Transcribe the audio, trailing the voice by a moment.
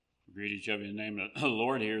Greet each other in the name of the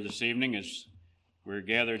Lord here this evening as we're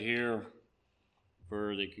gathered here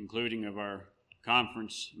for the concluding of our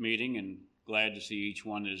conference meeting, and glad to see each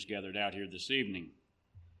one that is gathered out here this evening.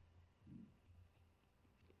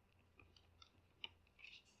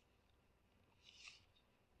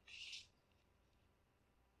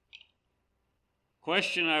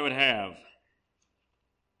 Question I would have.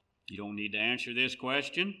 You don't need to answer this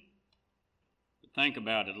question, but think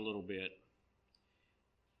about it a little bit.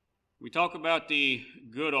 We talk about the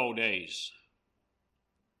good old days.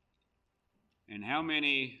 And how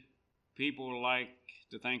many people like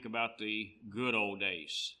to think about the good old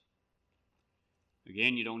days?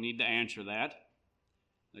 Again, you don't need to answer that.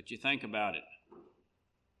 Let you think about it. But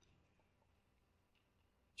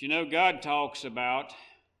you know, God talks about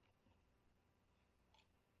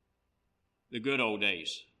the good old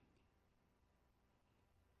days.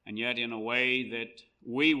 And yet in a way that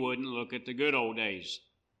we wouldn't look at the good old days.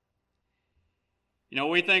 You know,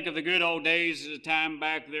 we think of the good old days as a time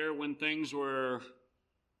back there when things were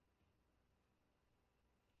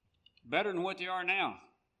better than what they are now.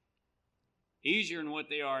 Easier than what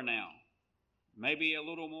they are now. Maybe a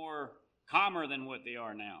little more calmer than what they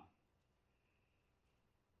are now.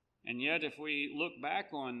 And yet if we look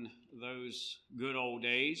back on those good old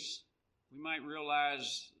days, we might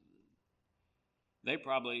realize they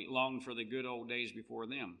probably longed for the good old days before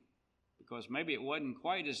them. Because maybe it wasn't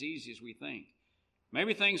quite as easy as we think.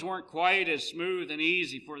 Maybe things weren't quite as smooth and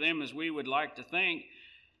easy for them as we would like to think.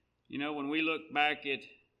 You know, when we look back at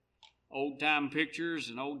old-time pictures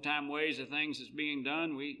and old-time ways of things that's being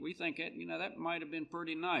done, we think that, you know, that might have been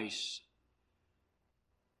pretty nice.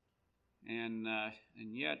 And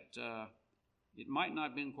yet, it might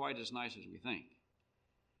not have been quite as nice as we think.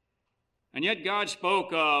 And yet God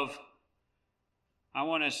spoke of, I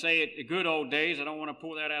want to say it, the good old days. I don't want to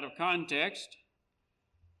pull that out of context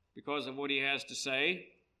because of what he has to say.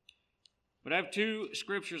 But I have two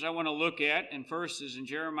scriptures I want to look at, and first is in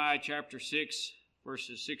Jeremiah chapter 6,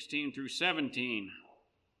 verses 16 through 17.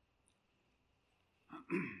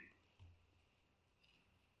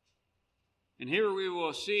 And here we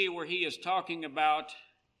will see where he is talking about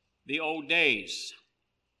the old days.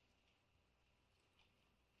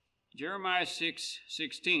 Jeremiah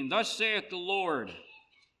 6:16. Thus saith the Lord,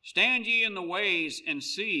 stand ye in the ways and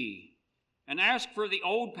see, and ask for the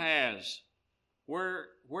old paths, where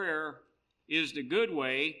is the good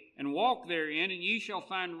way, and walk therein, and ye shall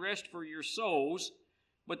find rest for your souls.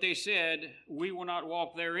 But they said, we will not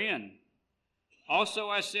walk therein. Also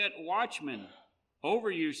I set watchmen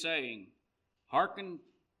over you, saying, hearken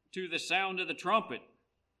to the sound of the trumpet.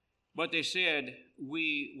 But they said,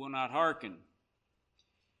 we will not hearken.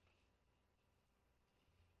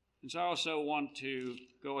 And so I also want to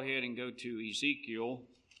go ahead and go to Ezekiel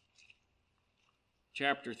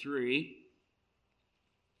chapter 3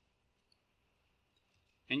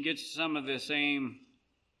 and get some of the same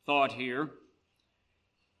thought here.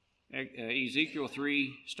 Ezekiel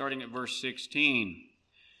 3, starting at verse 16.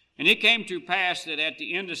 And it came to pass that at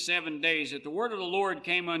the end of 7 days that the word of the Lord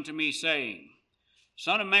came unto me, saying,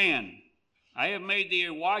 Son of man, I have made thee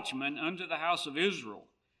a watchman unto the house of Israel.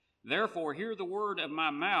 Therefore hear the word of my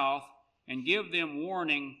mouth, and give them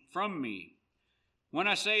warning from me. When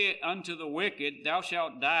I say unto the wicked, thou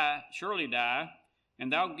shalt die, surely die,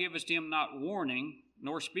 and thou givest him not warning,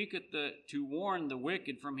 nor speaketh to warn the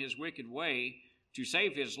wicked from his wicked way, to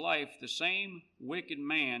save his life, the same wicked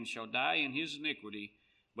man shall die in his iniquity,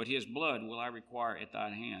 but his blood will I require at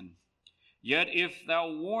thine hand. Yet if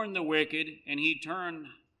thou warn the wicked, and he turn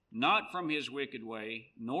not from his wicked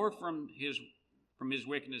way, nor from his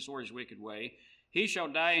wickedness or his wicked way, he shall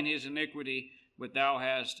die in his iniquity, but thou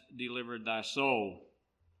hast delivered thy soul.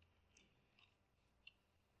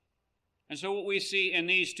 And so what we see in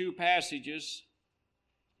these two passages,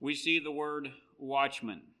 we see the word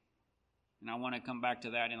watchman. And I want to come back to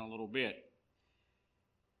that in a little bit.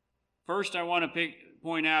 First, I want to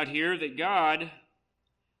point out here that God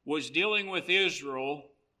was dealing with Israel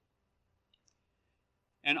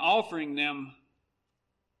and offering them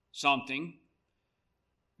something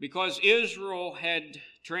because Israel had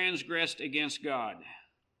transgressed against God.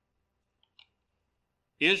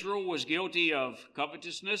 Israel was guilty of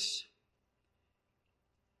covetousness,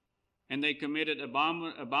 and they committed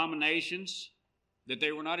abominations that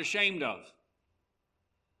they were not ashamed of.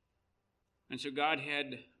 And so God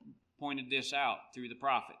had pointed this out through the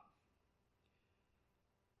prophet.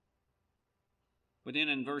 But then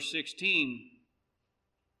in verse 16,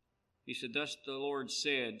 he said, Thus the Lord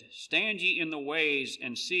said, Stand ye in the ways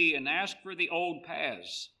and see, and ask for the old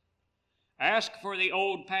paths. Ask for the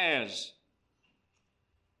old paths.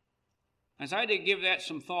 As I did give that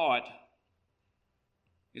some thought,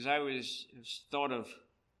 as I was thought of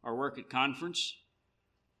our work at conference,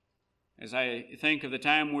 as I think of the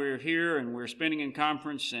time we're here and we're spending in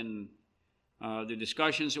conference and the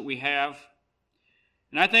discussions that we have,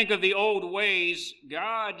 and I think of the old ways,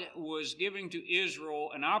 God was giving to Israel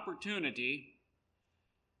an opportunity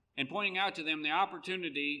and pointing out to them the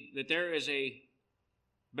opportunity that there is a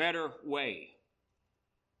better way.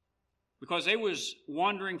 Because they was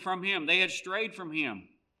wandering from Him. They had strayed from Him.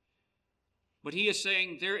 But He is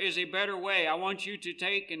saying, there is a better way. I want you to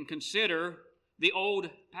take and consider the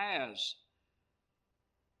old paths.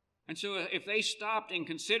 And so if they stopped and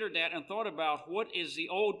considered that and thought about what is the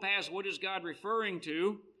old paths, what is God referring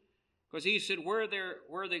to? Because He said, where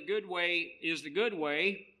the good way is the good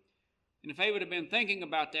way. And if they would have been thinking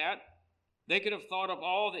about that, they could have thought of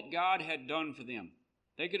all that God had done for them.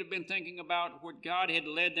 They could have been thinking about what God had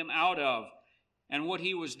led them out of and what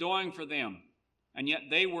He was doing for them. And yet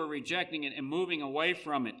they were rejecting it and moving away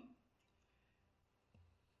from it.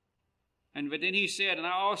 But then He said, and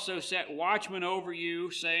I also set watchmen over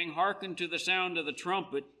you, saying, hearken to the sound of the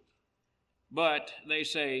trumpet. But they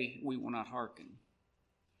say, we will not hearken.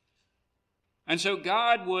 And so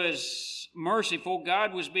God was merciful.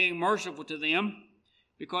 God was being merciful to them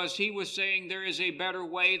because He was saying there is a better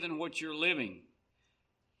way than what you're living.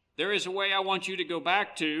 There is a way I want you to go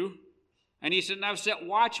back to. And He said, and I've set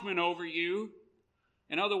watchmen over you.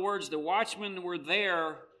 In other words, the watchmen were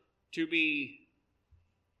there to be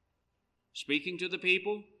speaking to the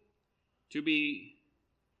people, to be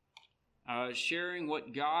sharing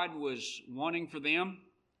what God was wanting for them.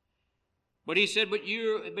 But He said,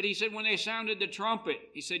 when they sounded the trumpet,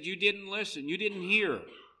 He said, you didn't listen, you didn't hear.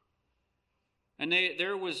 And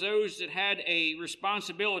there was those that had a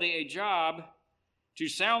responsibility, a job, to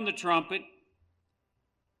sound the trumpet,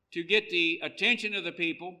 to get the attention of the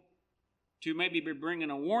people, to maybe be bringing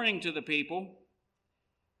a warning to the people.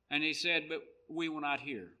 And He said, but we will not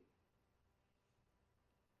hear.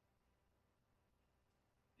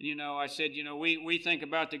 I said, we think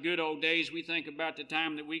about the good old days. We think about the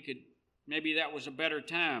time that we could, maybe that was a better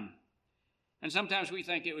time. And sometimes we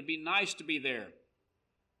think it would be nice to be there.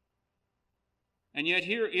 And yet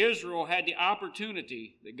here Israel had the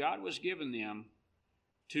opportunity that God was giving them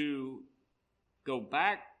to go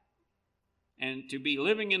back and to be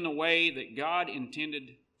living in the way that God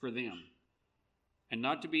intended for them and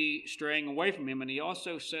not to be straying away from Him. And He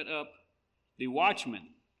also set up the watchmen.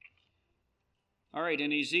 All right,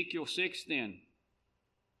 in Ezekiel 6 then,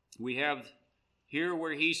 we have here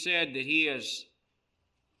where He said that He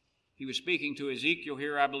was speaking to Ezekiel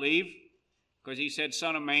here, I believe, because He said,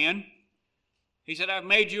 Son of man. He said, I've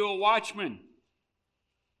made you a watchman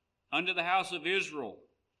unto the house of Israel.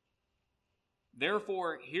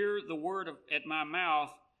 Therefore, hear the word at my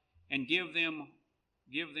mouth and give them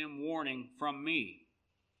warning from me.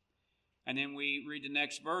 And then we read the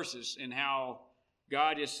next verses and how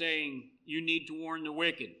God is saying, you need to warn the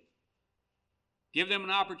wicked. Give them an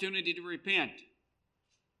opportunity to repent.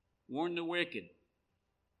 Warn the wicked.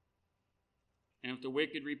 And if the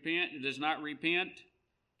wicked does not repent,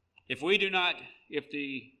 if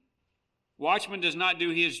the watchman does not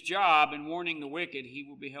do his job in warning the wicked, he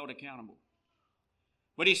will be held accountable.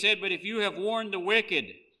 But He said, but if you have warned the wicked,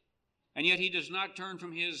 and yet he does not turn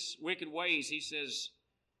from his wicked ways, He says,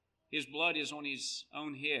 his blood is on his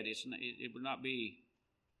own head. It would not be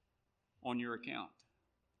on your account.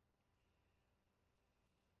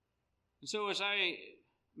 And so as I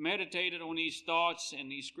meditated on these thoughts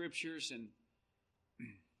and these scriptures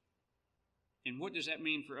and what does that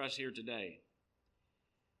mean for us here today?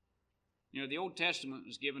 The Old Testament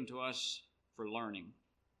was given to us for learning,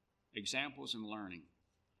 examples and learning.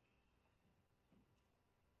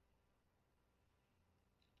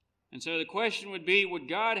 And so the question would be, would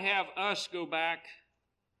God have us go back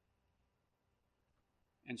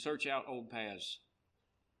and search out old paths?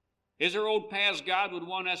 Is there old paths God would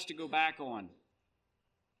want us to go back on?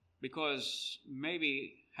 Because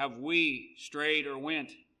maybe have we strayed or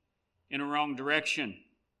went in a wrong direction?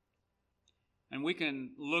 And we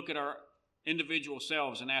can look at our individual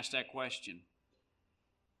selves and ask that question.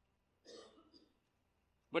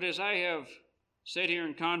 But as I have sat here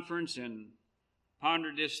in conference and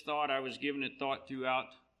pondered this thought, I was given it thought throughout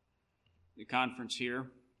the conference here.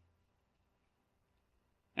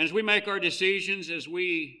 And as we make our decisions, as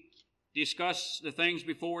we discuss the things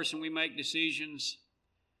before us and we make decisions,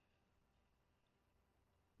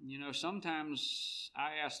 sometimes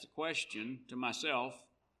I ask the question to myself,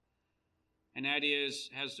 and that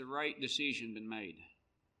is, has the right decision been made?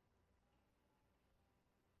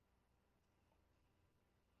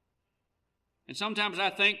 And sometimes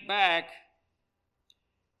I think back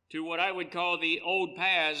to what I would call the old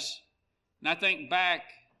paths, and I think back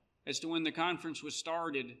as to when the conference was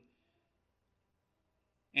started,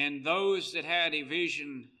 and those that had a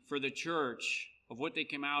vision for the church of what they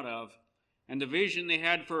came out of, and the vision they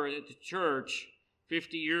had for the church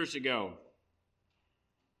 50 years ago.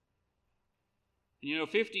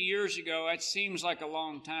 50 years ago, that seems like a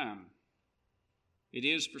long time. It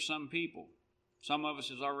is for some people. Some of us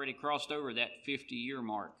has already crossed over that 50-year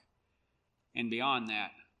mark and beyond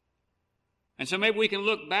that. And so maybe we can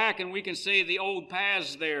look back and we can see the old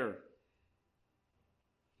paths there.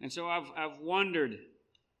 And so I've wondered,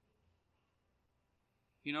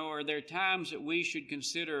 are there times that we should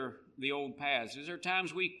consider the old paths? Is there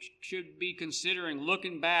times we should be considering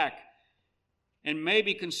looking back and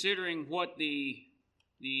maybe considering what the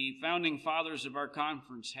founding fathers of our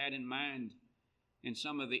conference had in mind in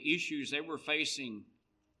some of the issues they were facing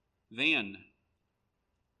then?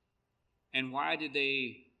 And why did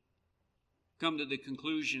they come to the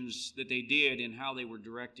conclusions that they did in how they were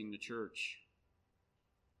directing the church?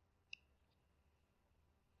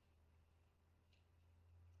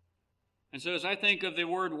 And so as I think of the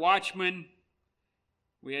word watchman,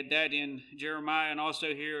 we had that in Jeremiah and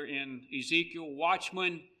also here in Ezekiel,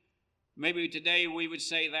 watchman, maybe today we would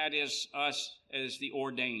say that is us as the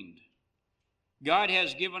ordained. God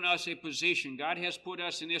has given us a position. God has put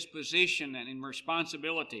us in this position and in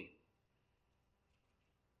responsibility.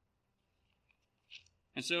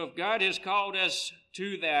 And so if God has called us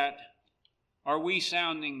to that, are we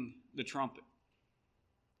sounding the trumpet?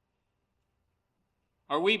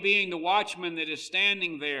 Are we being the watchman that is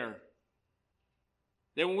standing there?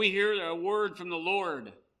 That when we hear a word from the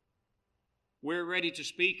Lord, we're ready to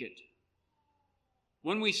speak it.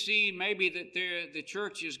 When we see maybe that the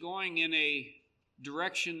church is going in a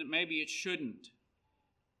direction that maybe it shouldn't,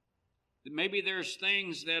 that maybe there's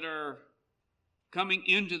things that are coming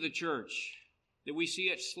into the church, that we see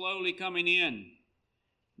it slowly coming in.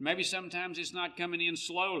 Maybe sometimes it's not coming in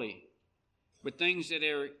slowly, but things that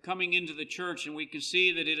are coming into the church, and we can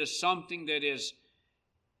see that it is something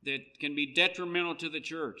that can be detrimental to the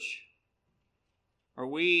church. Are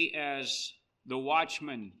we, as the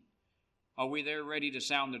watchmen, are we there ready to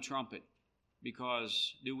sound the trumpet?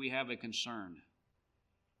 Because do we have a concern?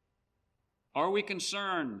 Are we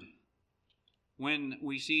concerned when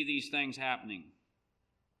we see these things happening?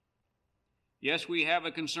 Yes, we have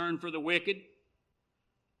a concern for the wicked.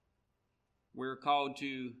 We're called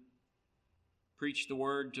to preach the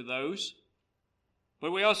word to those.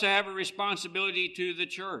 But we also have a responsibility to the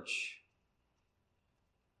church.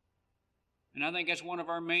 And I think that's one of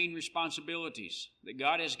our main responsibilities that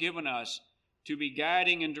God has given us, to be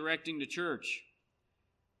guiding and directing the church.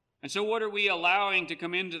 And so what are we allowing to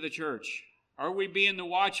come into the church? Are we being the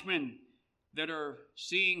watchmen that are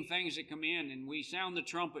seeing things that come in, and we sound the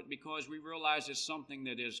trumpet because we realize it's something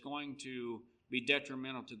that is going to be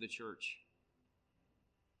detrimental to the church?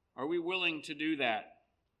 Are we willing to do that?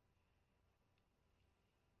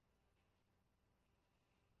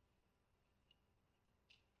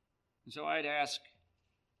 And so I'd ask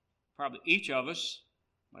probably each of us,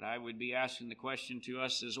 but I would be asking the question to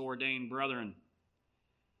us as ordained brethren.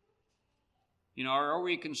 Are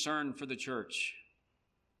we concerned for the church?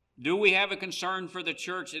 Do we have a concern for the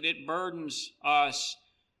church that it burdens us?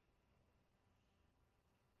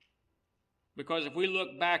 Because if we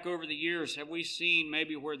look back over the years, have we seen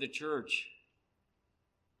maybe where the church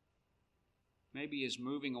maybe is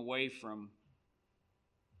moving away from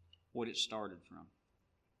what it started from,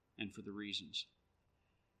 and for the reasons?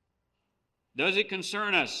 Does it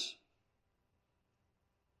concern us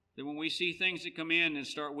that when we see things that come in and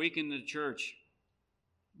start weakening the church,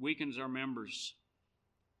 weakens our members,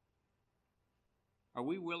 are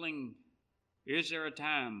we willing? Is there a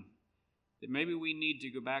time that maybe we need to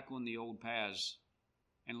go back on the old paths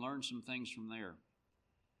and learn some things from there?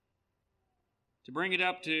 To bring it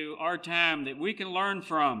up to our time that we can learn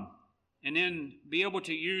from and then be able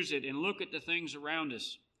to use it and look at the things around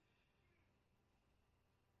us.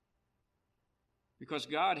 Because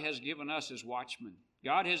God has given us as watchmen.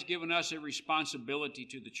 God has given us a responsibility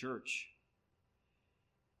to the church.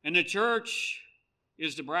 And the church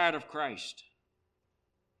is the bride of Christ.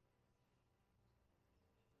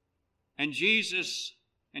 And Jesus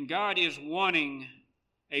and God is wanting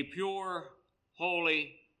a pure,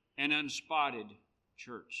 holy, and unspotted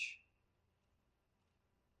church.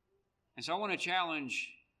 And so I want to challenge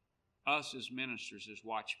us as ministers, as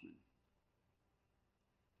watchmen.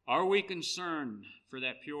 Are we concerned for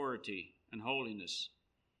that purity and holiness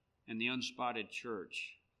in the unspotted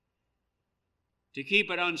church? To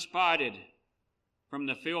keep it unspotted from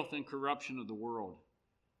the filth and corruption of the world.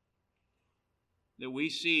 that we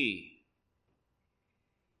see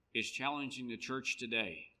is challenging the church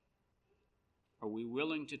today, are we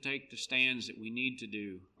willing to take the stands that we need to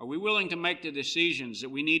do? Are we willing to make the decisions that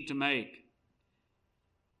we need to make?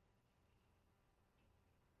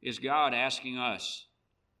 Is God asking us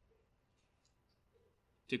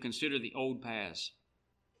to consider the old paths?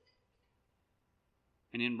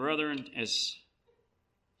 And in brethren, as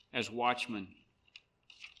watchmen,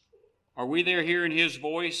 are we there hearing His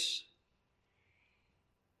voice?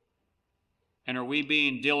 And are we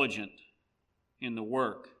being diligent in the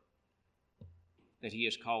work that He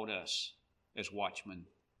has called us as watchmen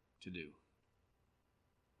to do?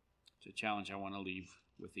 It's a challenge I want to leave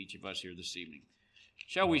with each of us here this evening.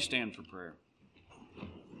 Shall we stand for prayer?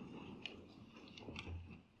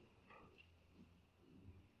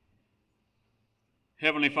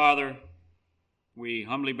 Heavenly Father, we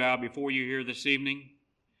humbly bow before you here this evening.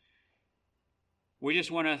 We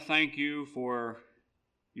just want to thank you for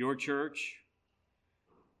your church.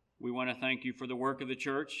 We want to thank you for the work of the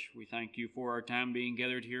church. We thank you for our time being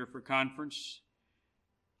gathered here for conference.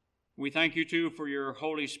 We thank you, too, for your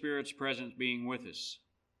Holy Spirit's presence being with us.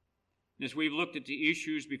 As we've looked at the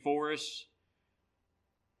issues before us,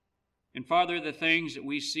 and Father, the things that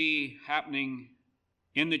we see happening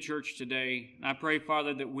in the church today, I pray,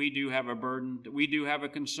 Father, that we do have a burden, that we do have a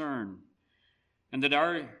concern, and that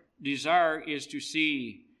our desire is to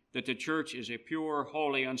see that the church is a pure,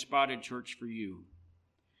 holy, unspotted church for you.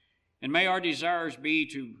 And may our desires be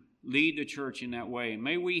to lead the church in that way. And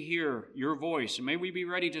may we hear your voice, and may we be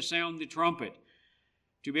ready to sound the trumpet,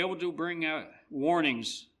 to be able to bring out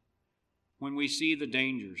warnings when we see the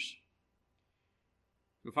dangers.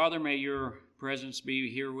 So, Father, may your presence be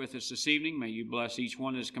here with us this evening. May you bless each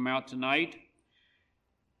one that's come out tonight.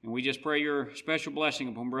 And we just pray your special blessing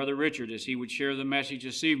upon Brother Richard as he would share the message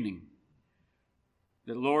this evening.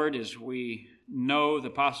 That, Lord, as we know the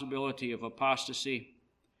possibility of apostasy,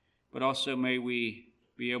 but also may we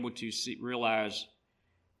be able to realize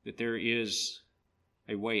that there is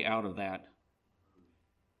a way out of that.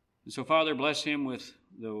 And so, Father, bless him with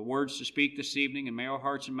the words to speak this evening, and may our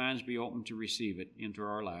hearts and minds be open to receive it into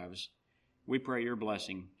our lives. We pray your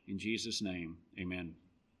blessing in Jesus' name. Amen.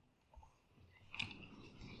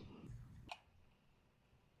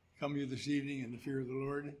 Come to you this evening in the fear of the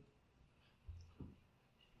Lord.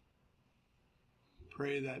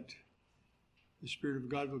 Pray that the Spirit of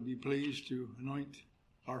God will be pleased to anoint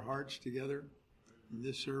our hearts together in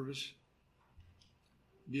this service.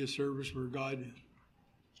 Be a service where God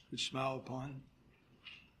would smile upon.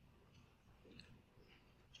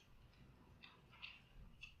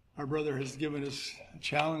 Our brother has given us a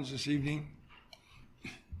challenge this evening.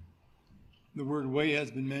 The word way has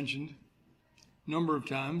been mentioned a number of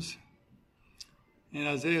times. In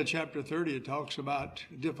Isaiah chapter 30, it talks about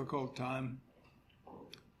a difficult time.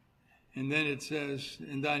 And then it says,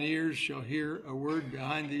 "And thine ears shall hear a word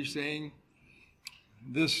behind thee saying,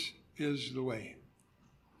 this is the way.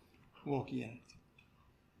 Walk ye in it."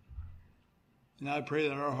 And I pray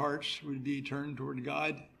that our hearts would be turned toward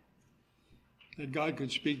God, that God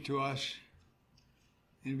could speak to us,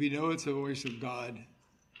 and we know it's the voice of God. And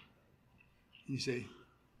you say,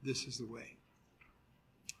 this is the way.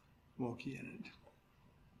 Walk ye in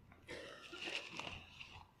it.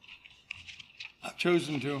 I've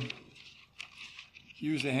chosen to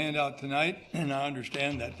use a handout tonight, and I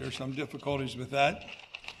understand that there's some difficulties with that.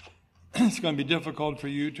 It's going to be difficult for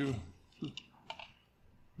you to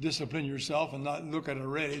discipline yourself and not look at it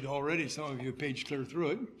already. Already some of you have page clear through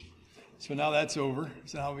it. So now that's over.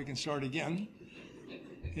 So now we can start again.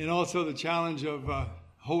 And also the challenge of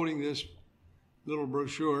holding this little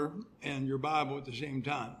brochure and your Bible at the same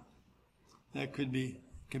time. That can be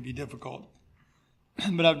difficult.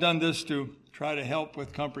 But I've done this to try to help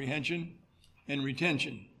with comprehension and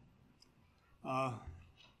retention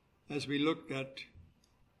as we look at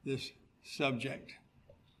this subject.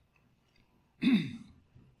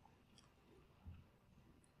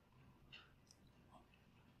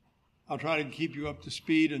 I'll try to keep you up to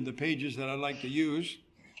speed in the pages that I'd like to use.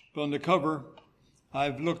 But on the cover,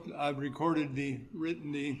 I've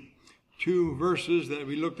written the two verses that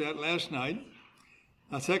we looked at last night.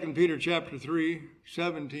 Now, 2 Peter chapter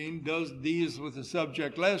 3:17 does deals with the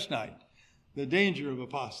subject last night, the danger of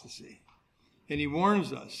apostasy. And he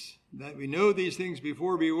warns us that we know these things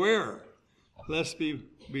before, beware, lest be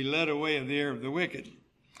led away of the error of the wicked,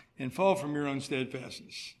 and fall from your own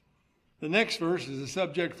steadfastness. The next verse is the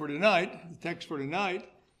subject for tonight, the text for tonight.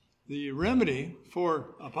 The remedy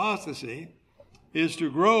for apostasy is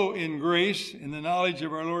to grow in grace in the knowledge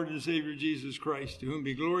of our Lord and Savior Jesus Christ, to whom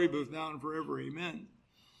be glory both now and forever. Amen.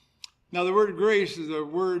 Now, the word grace is a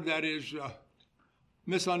word that is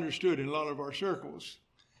misunderstood in a lot of our circles.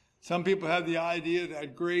 Some people have the idea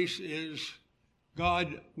that grace is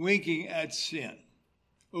God winking at sin,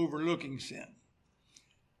 overlooking sin.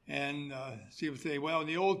 And people say, well, in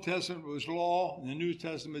the Old Testament was law, in the New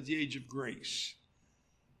Testament the age of grace.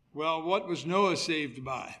 Well, what was Noah saved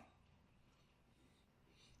by?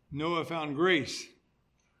 Noah found grace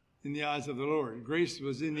in the eyes of the Lord. Grace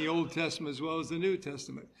was in the Old Testament as well as the New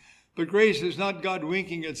Testament. But grace is not God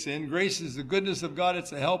winking at sin. Grace is the goodness of God.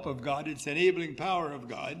 It's the help of God. It's the enabling power of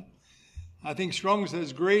God. I think Strong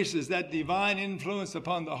says grace is that divine influence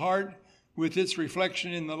upon the heart with its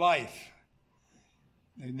reflection in the life.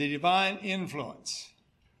 The divine influence.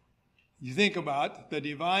 You think about the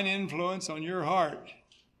divine influence on your heart.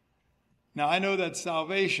 Now, I know that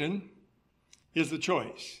salvation is the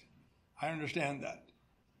choice. I understand that.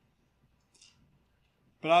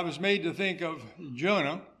 But I was made to think of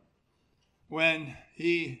Jonah when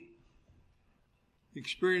he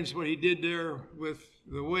experienced what he did there with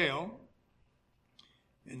the whale.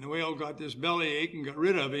 And the whale got this bellyache and got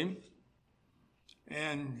rid of him.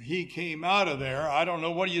 And he came out of there. I don't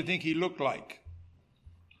know, what do you think he looked like?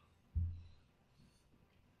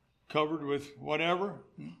 Covered with whatever?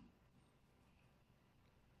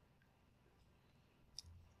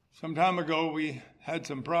 Some time ago, we had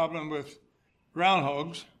some problem with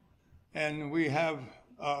groundhogs, and we have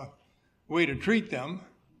a way to treat them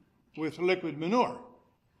with liquid manure.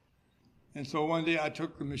 And so one day I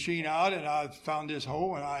took the machine out, and I found this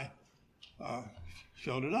hole, and I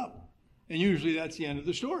filled it up. And usually that's the end of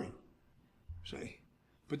the story, see.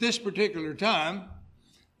 But this particular time,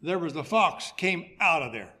 there was a fox came out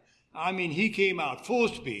of there. I mean, he came out full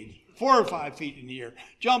speed, 4 or 5 feet in the air,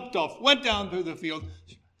 jumped off, went down through the field,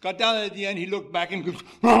 got down at the end, he looked back and goes,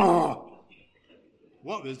 "Ah!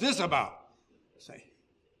 What was this about?" Say.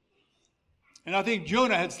 And I think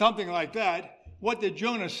Jonah had something like that. What did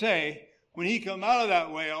Jonah say when he came out of that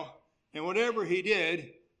whale? And whatever he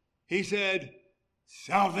did, he said,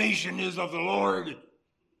 "Salvation is of the Lord."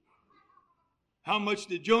 How much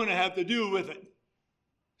did Jonah have to do with it?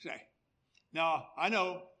 Say. Now, I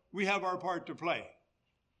know we have our part to play.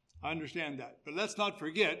 I understand that. But let's not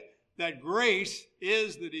forget that grace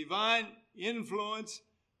is the divine influence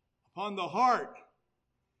upon the heart.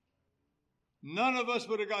 None of us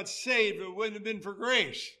would have got saved if it wouldn't have been for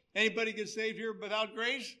grace. Anybody get saved here without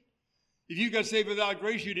grace? If you got saved without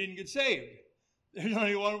grace, you didn't get saved. There's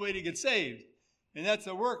only one way to get saved. And that's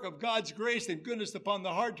the work of God's grace and goodness upon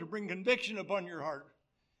the heart to bring conviction upon your heart.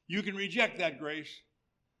 You can reject that grace.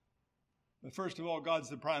 But first of all, God's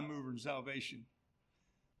the prime mover in salvation.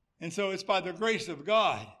 And so it's by the grace of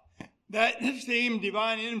God. That same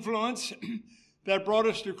divine influence that brought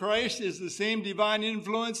us to Christ is the same divine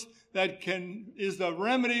influence that is the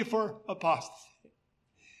remedy for apostasy.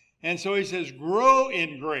 And so he says, grow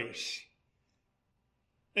in grace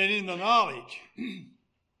and in the knowledge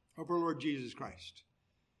of our Lord Jesus Christ.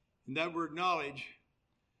 And that word knowledge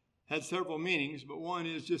has several meanings, but one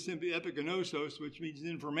is just simply epignosos, which means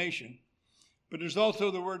information. But there's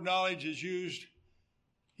also the word knowledge is used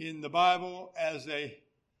in the Bible as a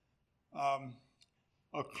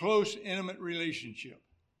close, intimate relationship.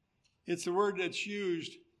 It's the word that's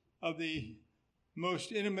used of the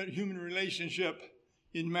most intimate human relationship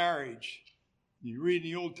in marriage. You read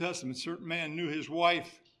in the Old Testament, a certain man knew his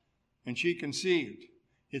wife and she conceived.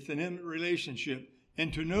 It's an intimate relationship.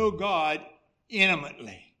 And to know God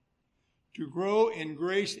intimately, to grow in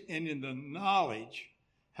grace and in the knowledge,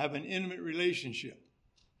 have an intimate relationship.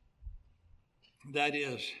 That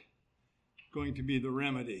is going to be the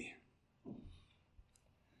remedy.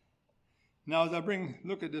 Now, as I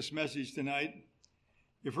look at this message tonight,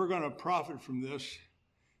 if we're going to profit from this,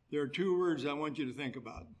 there are 2 words I want you to think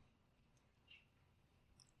about.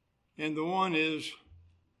 And the one is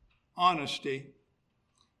honesty,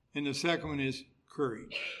 and the second one is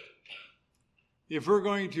courage. If we're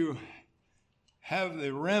going to have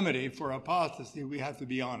the remedy for apostasy, we have to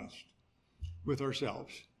be honest with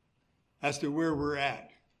ourselves as to where we're at.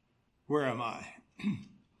 Where am I?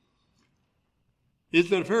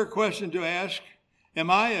 Is it a fair question to ask, am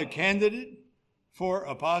I a candidate for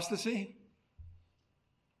apostasy?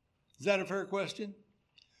 Is that a fair question?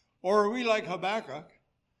 Or are we like Habakkuk,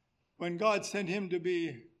 when God sent him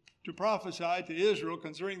to prophesy to Israel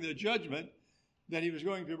concerning the judgment that he was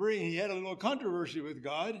going to bring? He had a little controversy with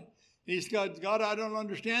God. He said, God, I don't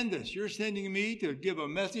understand this. You're sending me to give a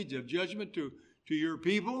message of judgment to your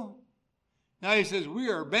people? Now he says, we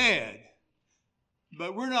are bad,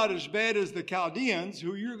 but we're not as bad as the Chaldeans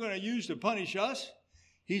who you're going to use to punish us.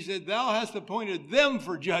 He said, thou hast appointed them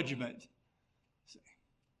for judgment.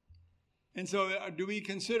 And so do we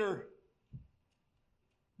consider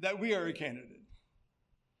that we are a candidate.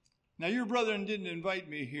 Now, your brethren didn't invite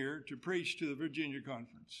me here to preach to the Virginia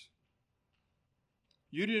Conference.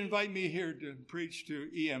 You didn't invite me here to preach to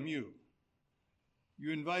EMU.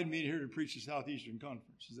 You invited me here to preach to Southeastern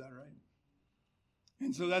Conference. Is that right?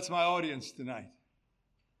 And so that's my audience tonight.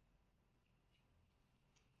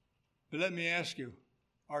 But let me ask you,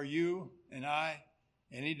 are you and I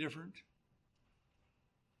any different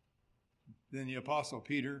than the Apostle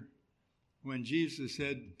Peter when Jesus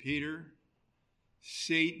said, Peter,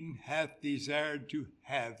 Satan hath desired to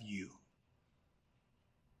have you?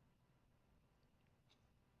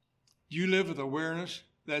 Do you live with awareness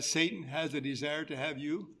that Satan has a desire to have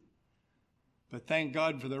you? But thank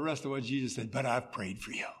God for the rest of what Jesus said, but I've prayed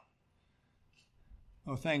for you.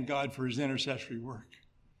 Oh, thank God for his intercessory work.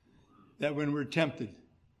 That when we're tempted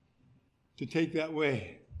to take that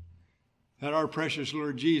way, that our precious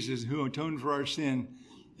Lord Jesus, who atoned for our sin,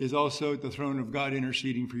 is also at the throne of God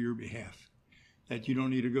interceding for your behalf. That you don't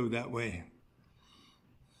need to go that way.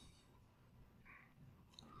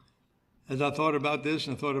 As I thought about this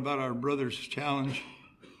and I thought about our brother's challenge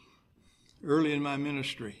early in my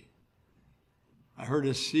ministry, I heard I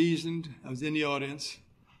was in the audience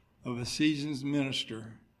of a seasoned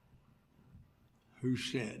minister who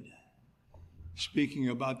said, speaking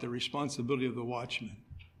about the responsibility of the watchman,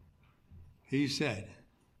 he said,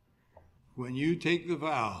 when you take the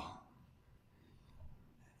vow,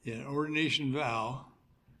 an ordination vow,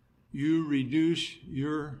 you reduce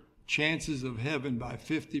your chances of heaven by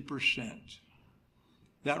 50%.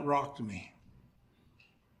 That rocked me.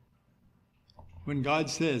 When God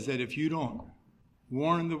says that if you don't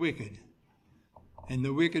warn the wicked and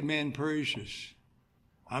the wicked man perishes,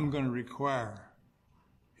 I'm going to require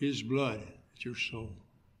his blood at your soul.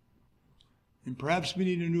 And perhaps we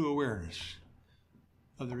need a new awareness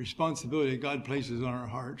of the responsibility God places on our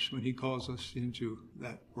hearts when he calls us into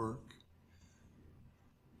that work.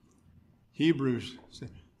 Hebrews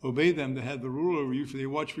said, obey them that have the rule over you, for they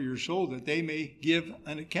watch for your soul, that they may give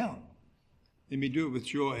an account. They may do it with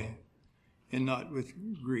joy and not with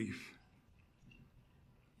grief.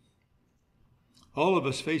 All of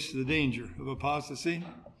us face the danger of apostasy.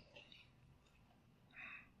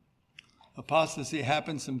 Apostasy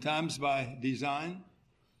happens sometimes by design,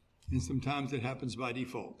 and sometimes it happens by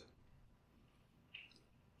default.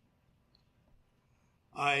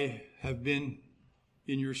 I have been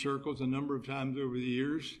in your circles a number of times over the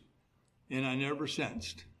years, and I never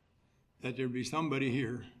sensed that there'd be somebody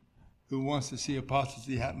here who wants to see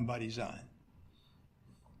apostasy happen by design.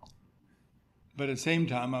 But at the same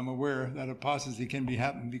time, I'm aware that apostasy can be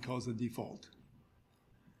happening because of default.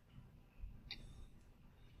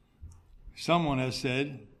 Someone has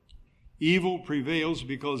said, evil prevails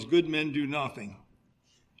because good men do nothing.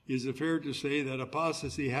 Is it fair to say that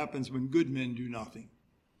apostasy happens when good men do nothing?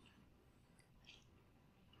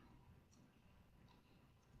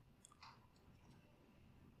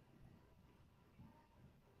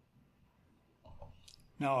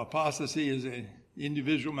 Now, apostasy is an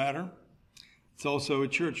individual matter. It's also a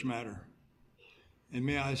church matter. And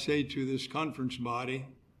may I say to this conference body,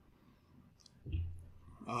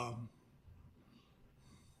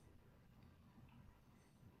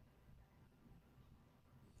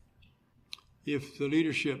 if the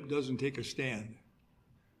leadership doesn't take a stand,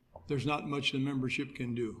 there's not much the membership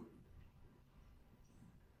can do.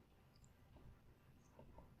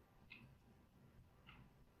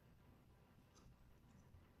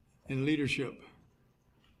 In leadership,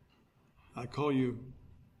 I call you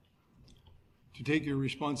to take your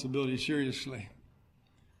responsibility seriously.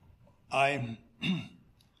 I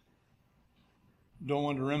don't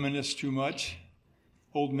want to reminisce too much.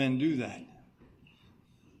 Old men do that.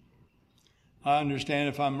 I understand,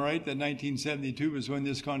 if I'm right, that 1972 was when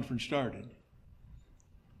this conference started.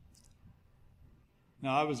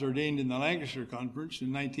 Now, I was ordained in the Lancaster Conference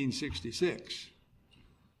in 1966.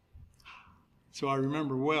 So I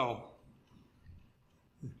remember well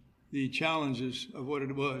the challenges of what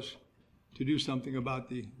it was to do something about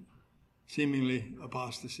the seemingly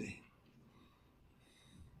apostasy.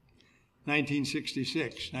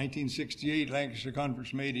 1968, Lancaster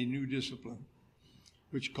Conference made a new discipline,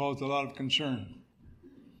 which caused a lot of concern.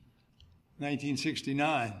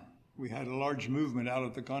 1969, we had a large movement out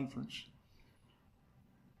of the conference,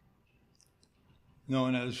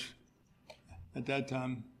 known as, at that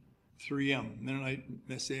time, 3M, Mennonite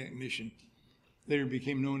Messianic Mission. Later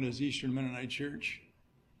became known as Eastern Mennonite Church.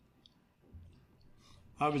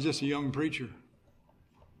 I was just a young preacher.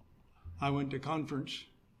 I went to conference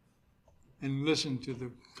and listened to the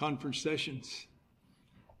conference sessions.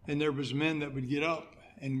 And there was men that would get up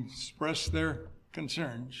and express their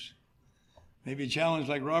concerns Maybe a challenge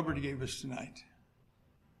like Robert gave us tonight.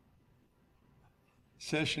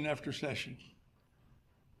 Session after session.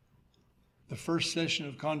 The first session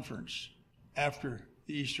of conference after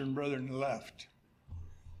the Eastern Brethren left,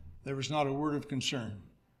 there was not a word of concern.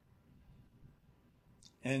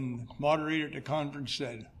 And the moderator at the conference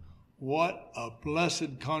said, "What a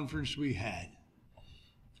blessed conference we had.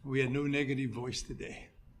 We had no negative voice today."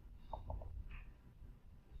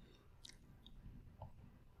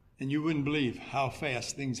 And you wouldn't believe how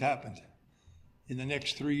fast things happened. In the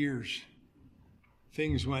next 3 years,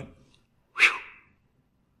 things went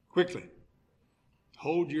quickly.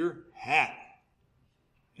 Hold your hat.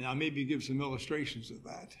 And I'll maybe give some illustrations of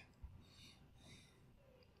that.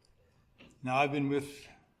 Now, I've been with,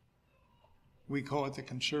 we call it the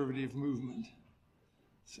conservative movement.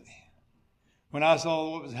 See, when I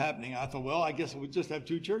saw what was happening, I thought, well, I guess we'll just have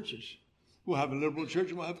two churches. We'll have a liberal church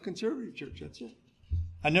and we'll have a conservative church. That's it.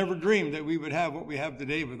 I never dreamed that we would have what we have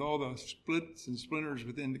today with all the splits and splinters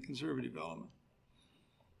within the conservative element.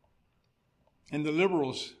 And the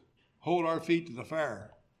liberals hold our feet to the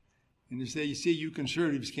fire. And they say, you see, you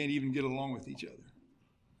conservatives can't even get along with each other.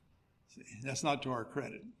 See, that's not to our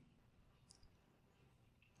credit.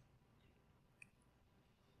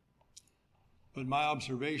 But my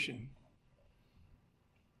observation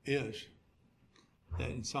is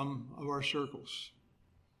that in some of our circles,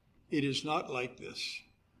 it is not like this.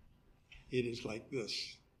 It is like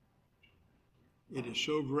this. It is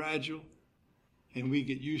so gradual, and we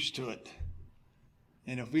get used to it.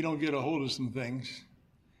 And if we don't get a hold of some things,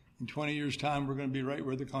 in 20 years' time, we're going to be right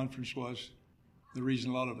where the conference was, the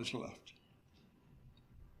reason a lot of us left.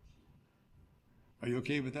 Are you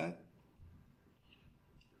okay with that?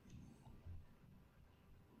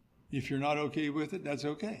 If you're not okay with it, that's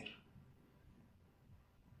okay.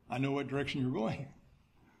 I know what direction you're going.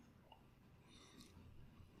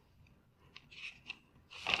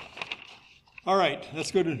 All right,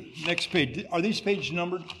 let's go to the next page. Are these pages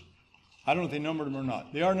numbered? I don't know if they numbered them or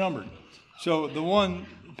not. They are numbered. So the one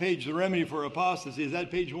page, the remedy for apostasy, is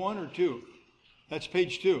that page 1 or 2? That's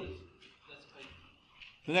page 2.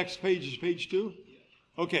 The next page is page 2?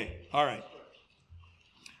 Okay, all right.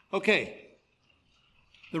 Okay,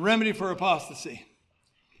 the remedy for apostasy.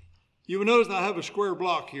 You will notice I have a square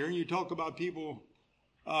block here, and you talk about people,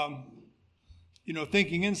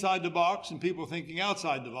 thinking inside the box and people thinking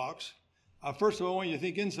outside the box. First of all, I want you to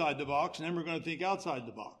think inside the box, and then we're going to think outside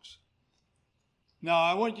the box. Now,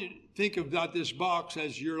 I want you to think about this box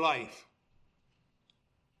as your life.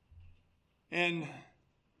 And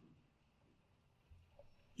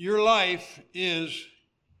your life is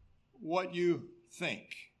what you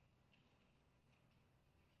think.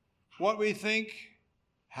 What we think,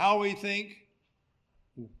 how we think,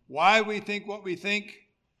 why we think what we think,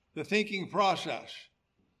 the thinking process.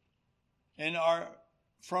 And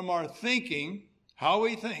from our thinking, how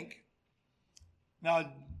we think.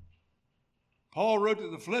 Now, Paul wrote to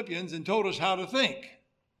the Philippians and told us how to think.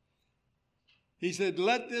 He said,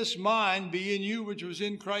 let this mind be in you which was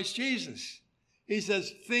in Christ Jesus. He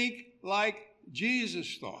says, think like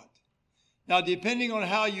Jesus thought. Now, depending on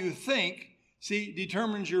how you think,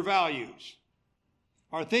 determines your values.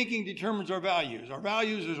 Our thinking determines our values. Our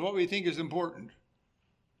values is what we think is important.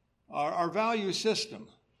 Our value system.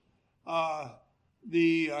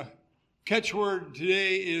 The catchword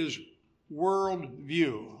today is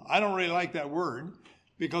worldview. I don't really like that word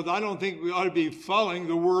because I don't think we ought to be following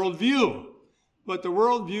the worldview. But the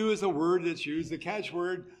worldview is a word that's used, the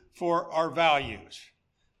catchword for our values.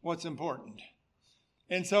 What's important.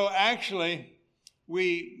 And so actually,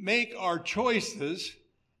 we make our choices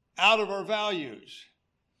out of our values.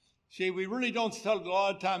 See, we really don't tell it a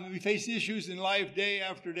lot of time. We face issues in life day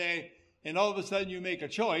after day, and all of a sudden you make a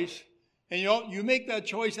choice, and you make that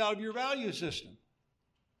choice out of your value system.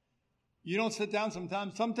 You don't sit down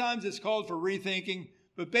sometimes. Sometimes it's called for rethinking,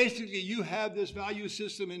 but basically you have this value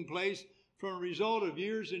system in place from a result of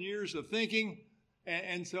years and years of thinking.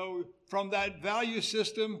 And so from that value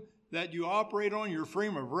system that you operate on, your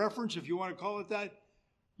frame of reference, if you want to call it that,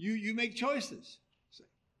 you make choices.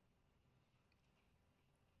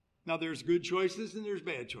 Now, there's good choices and there's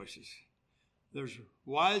bad choices. There's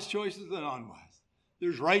wise choices and unwise.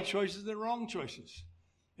 There's right choices and wrong choices.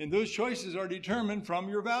 And those choices are determined from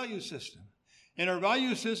your value system. And our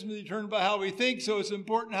value system is determined by how we think, so it's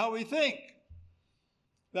important how we think.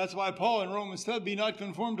 That's why Paul in Romans said, be not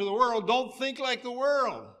conformed to the world. Don't think like the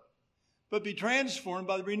world, but be transformed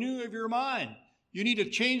by the renewing of your mind. You need to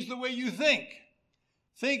change the way you think.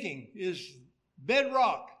 Thinking is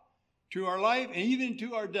bedrock to our life and even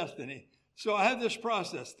to our destiny. So I have this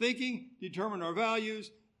process. Thinking determines our values.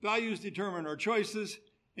 Values determine our choices.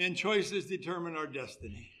 and choices determine our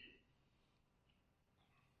destiny.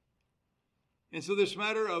 And so this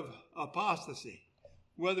matter of apostasy,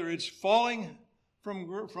 whether it's falling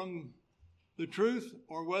from the truth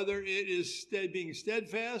or whether it is being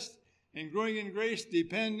steadfast and growing in grace,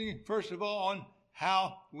 depending, first of all, on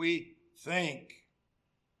how we think.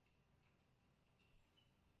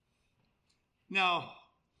 Now,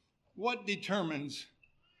 what determines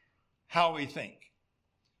how we think?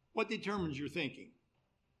 What determines your thinking?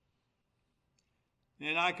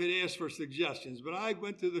 And I could ask for suggestions, but I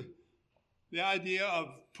went to the idea of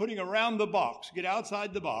putting around the box, get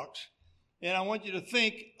outside the box, and I want you to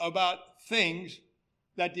think about things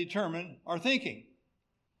that determine our thinking.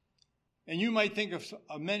 And you might think of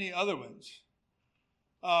many other ones.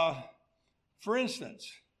 For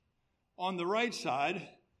instance, on the right side,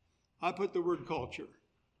 I put the word culture.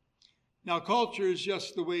 Now, culture is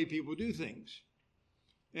just the way people do things.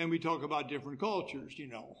 And we talk about different cultures,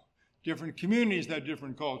 Different communities have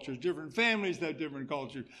different cultures. Different families have different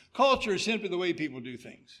cultures. Culture is simply the way people do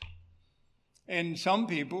things. And some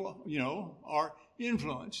people, are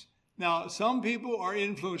influenced. Now, some people are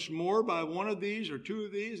influenced more by one of these or two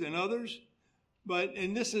of these than others.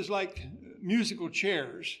 And this is like musical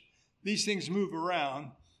chairs. These things move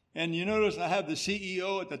around. And you notice I have the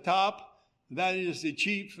CEO at the top. That is the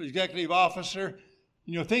chief executive officer.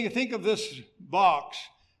 Think of this box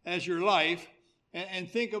as your life.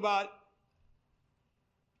 And think about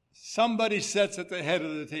somebody sits at the head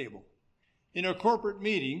of the table. In a corporate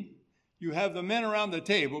meeting, you have the men around the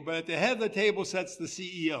table, but at the head of the table sits the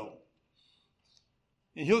CEO.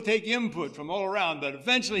 And he'll take input from all around, but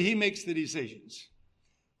eventually he makes the decisions.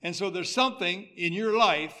 And so there's something in your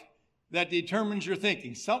life that determines your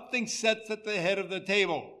thinking. Something sits at the head of the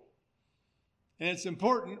table. And it's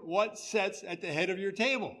important what sits at the head of your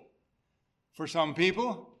table. For some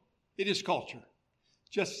people, it is culture.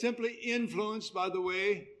 Just simply influenced by the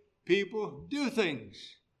way people do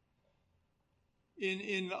things.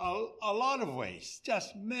 In a lot of ways,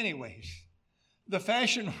 just many ways. The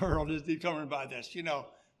fashion world is determined by this,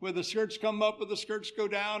 where the skirts come up or the skirts go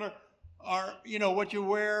down, or what you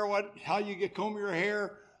wear, how you comb your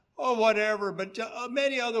hair, or whatever, but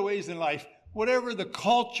many other ways in life. Whatever the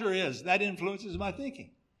culture is, that influences my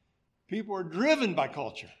thinking. People are driven by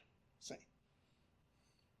culture. Say.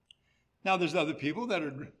 Now, there's other people that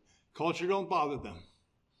culture don't bother them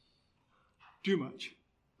too much.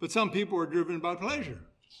 But some people are driven by pleasure.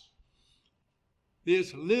 They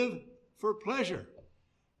just live for pleasure.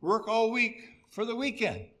 Work all week for the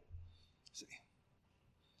weekend. See?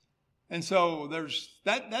 And so there's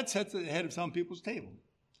that sets at the head of some people's table.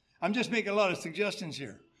 I'm just making a lot of suggestions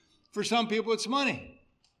here. For some people, it's money.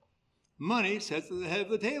 Money sets at the head of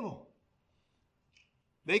the table.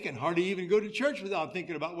 They can hardly even go to church without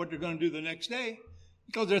thinking about what they're going to do the next day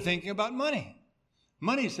because they're thinking about money.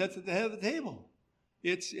 Money sits at the head of the table.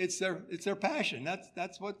 It's their passion.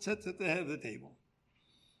 That's what sits at the head of the table.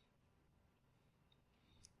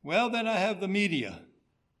 Well, then I have the media.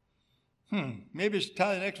 Maybe it's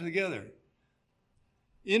tie the next one together.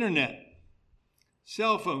 Internet,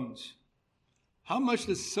 cell phones. How much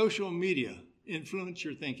does social media influence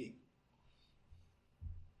your thinking?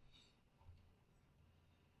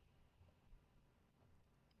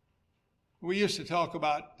 We used to talk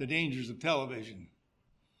about the dangers of television.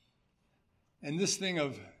 And this thing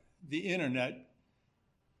of the internet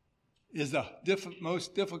is the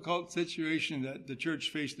most difficult situation that the church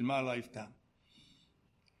faced in my lifetime.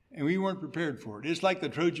 And we weren't prepared for it. It's like the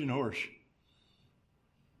Trojan horse.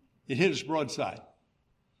 It hit us broadside.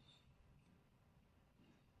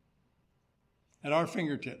 At our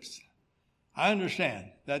fingertips. I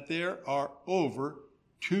understand that there are over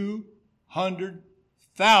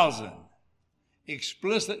 200,000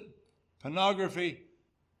 explicit pornography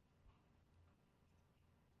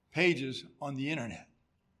pages on the internet.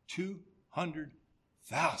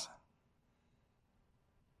 200,000.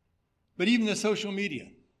 But even the social media,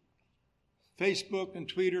 Facebook and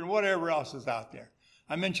Twitter and whatever else is out there.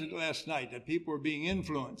 I mentioned last night that people are being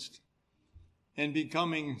influenced and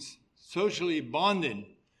becoming socially bonded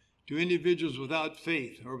to individuals without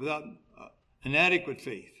faith or without inadequate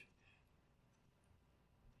faith.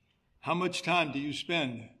 How much time do you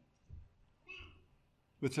spend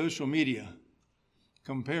with social media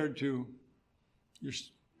compared to your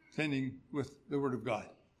spending with the Word of God?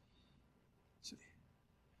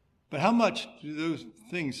 But how much do those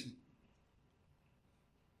things...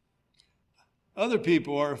 Other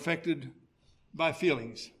people are affected by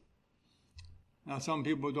feelings. Now, some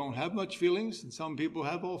people don't have much feelings, and some people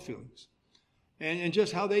have all feelings. And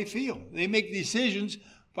just how they feel. They make decisions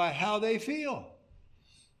by how they feel.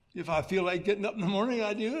 If I feel like getting up in the morning,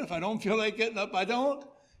 I do. If I don't feel like getting up, I don't.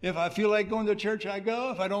 If I feel like going to church, I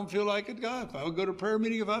go. If I don't feel like it, go. If I go to prayer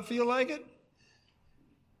meeting, if I feel like it.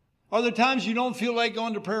 Are there times you don't feel like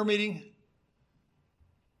going to prayer meeting?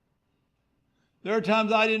 There are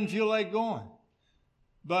times I didn't feel like going.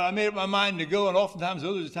 But I made up my mind to go, and oftentimes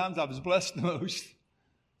those are the times I was blessed the most.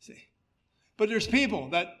 See? But there's people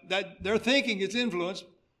that their thinking is influenced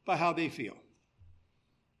by how they feel.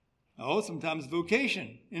 Oh, sometimes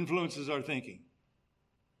vocation influences our thinking.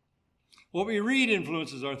 What we read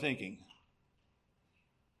influences our thinking.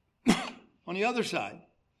 On the other side,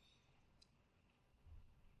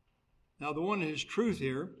 now the one that is truth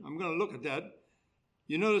here, I'm going to look at that.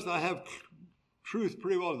 You notice I have truth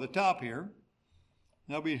pretty well at the top here.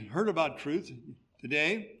 Now we heard about truth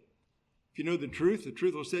today. If you know the truth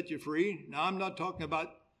will set you free. Now I'm not talking about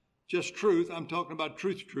just truth. I'm talking about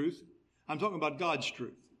truth. I'm talking about God's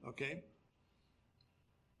truth, okay?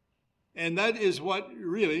 And that is what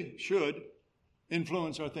really should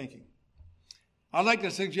influence our thinking. I'd like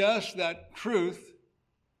to suggest that truth,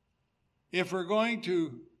 if we're going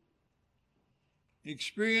to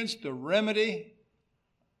experience the remedy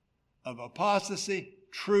of apostasy,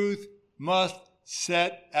 truth must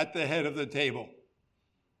sit at the head of the table.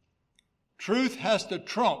 Truth has to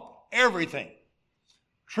trump everything.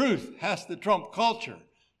 Truth has to trump culture.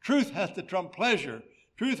 Truth has to trump pleasure.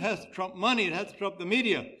 Truth has to trump money. It has to trump the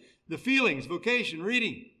media, the feelings, vocation,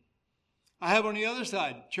 reading. I have on the other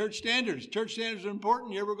side, church standards. Church standards are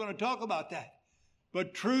important. Yeah, we're going to talk about that.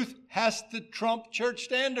 But truth has to trump church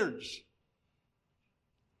standards.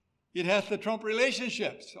 It has to trump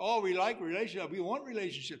relationships. Oh, we like relationships. We want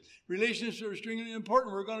relationships. Relationships are extremely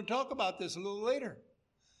important. We're going to talk about this a little later.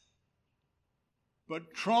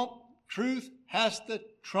 But truth has to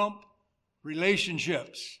trump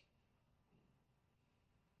relationships.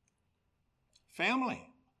 Family.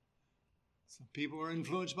 Some people are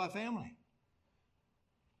influenced by family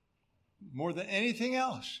more than anything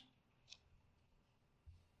else.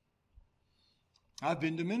 I've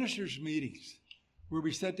been to ministers' meetings where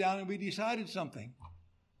we sat down and we decided something.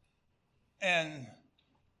 And a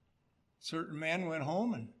certain man went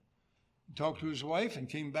home and talked to his wife and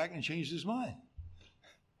came back and changed his mind.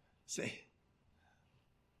 See?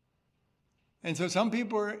 And so some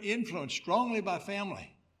people are influenced strongly by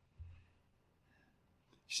family.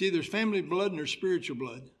 See, there's family blood and there's spiritual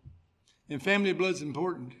blood. And family blood's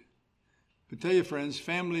important. But tell you, friends,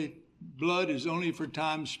 family blood is only for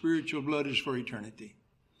time. Spiritual blood is for eternity.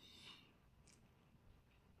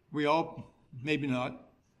 We all, maybe not,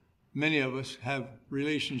 many of us have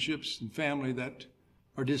relationships and family that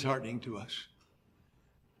are disheartening to us.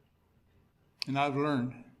 And I've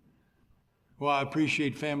learned, well, I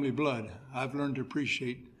appreciate family blood. I've learned to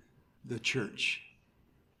appreciate the church,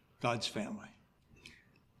 God's family.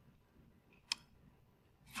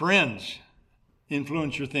 Friends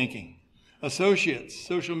influence your thinking. Associates,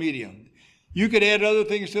 social media. You could add other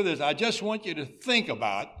things to this. I just want you to think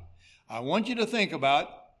about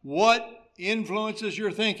what influences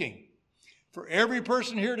your thinking. For every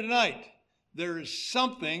person here tonight, there is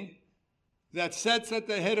something that sits at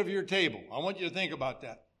the head of your table. I want you to think about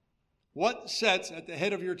that. What sits at the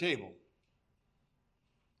head of your table?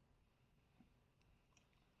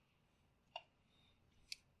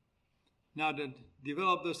 Now, to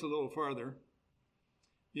develop this a little farther,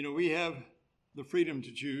 we have the freedom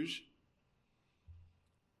to choose,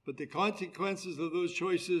 but the consequences of those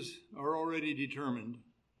choices are already determined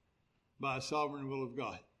by a sovereign will of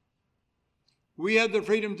God. We have the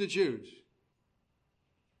freedom to choose,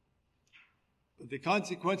 but the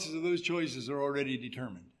consequences of those choices are already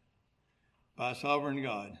determined by a sovereign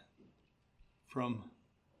God from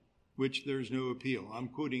which there's no appeal. I'm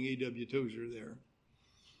quoting A.W. Tozer there.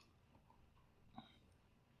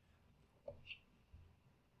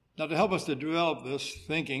 Now, to help us to develop this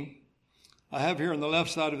thinking, I have here on the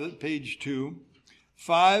left side of it, page 2,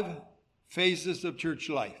 5 phases of church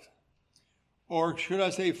life. Or should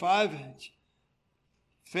I say 5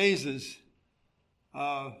 phases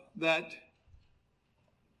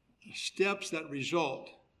steps that result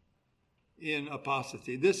in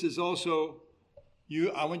apostasy. This is also,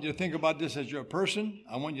 I want you to think about this as your person.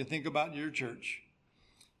 I want you to think about your church.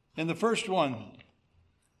 And the first one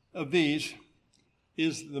of these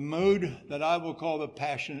is the mode that I will call the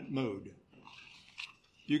passionate mode.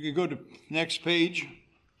 You can go to next page.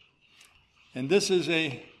 And this is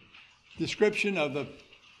a description of the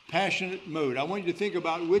passionate mode. I want you to think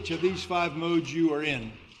about which of these 5 modes you are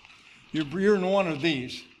in. You're in one of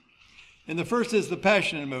these. And the first is the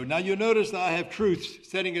passionate mode. Now you'll notice that I have truth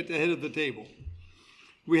sitting at the head of the table.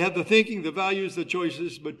 We have the thinking, the values, the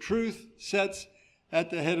choices, but truth sits at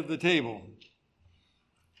the head of the table.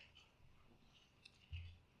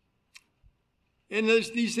 And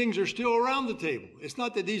these things are still around the table. It's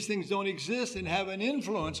not that these things don't exist and have an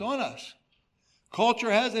influence on us.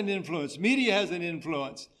 Culture has an influence. Media has an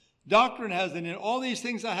influence. Doctrine has an influence. All these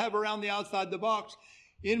things I have around the outside the box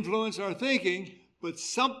influence our thinking, but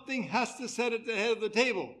something has to sit at the head of the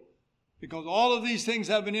table because all of these things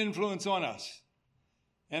have an influence on us.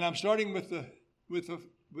 And I'm starting with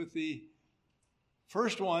the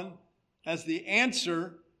first one as the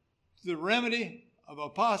answer to the remedy of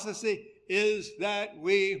apostasy is that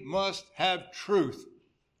we must have truth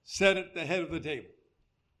set at the head of the table.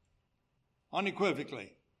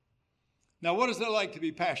 Unequivocally. Now, what is it like to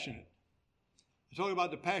be passionate? I'm talking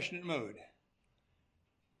about the passionate mode.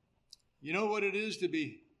 You know what it is to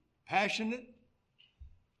be passionate?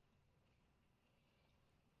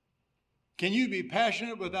 Can you be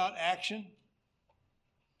passionate without action?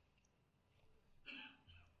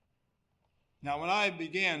 Now, when I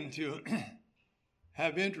began to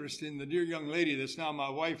have interest in the dear young lady that's now my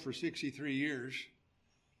wife for 63 years,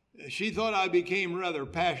 she thought I became rather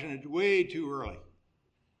passionate way too early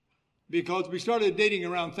because we started dating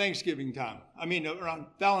around Thanksgiving time. Around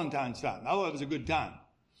Valentine's time. I thought it was a good time.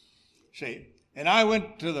 See, and I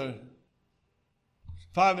went to the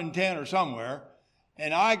 5 and 10 or somewhere,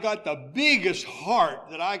 and I got the biggest heart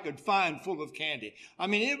that I could find full of candy.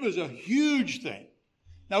 It was a huge thing.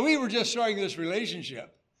 Now, we were just starting this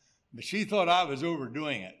relationship, but she thought I was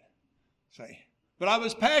overdoing it, see. But I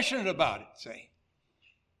was passionate about it, see.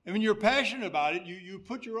 And when you're passionate about it, you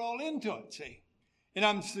put your all into it, see. And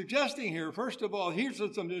I'm suggesting here, first of all, here's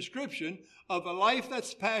some description of a life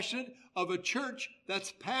that's passionate, of a church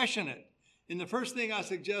that's passionate. And the first thing I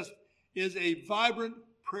suggest is a vibrant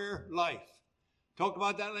prayer life. Talked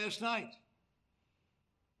about that last night.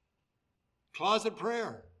 Closet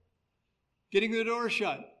prayer. Getting the door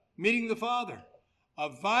shut. Meeting the Father. A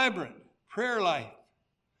vibrant prayer life.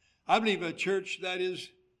 I believe a church that is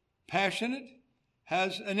passionate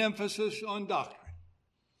has an emphasis on doctrine.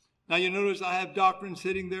 Now you notice I have doctrine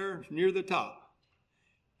sitting there near the top.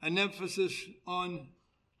 An emphasis on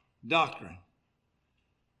doctrine.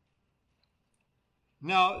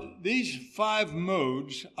 Now, these 5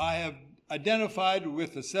 modes I have identified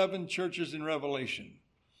with the 7 churches in Revelation.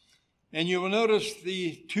 And you will notice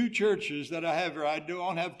the 2 churches that I have here. I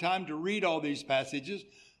don't have time to read all these passages.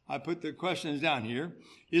 I put the questions down here.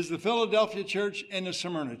 Is the Philadelphia church and the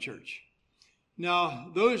Smyrna church.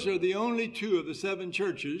 Now, those are the only 2 of the 7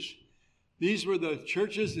 churches. These were the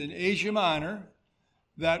churches in Asia Minor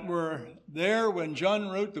that were there when John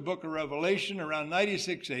wrote the book of Revelation around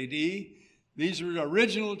 96 A.D. These were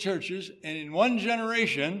original churches, and in one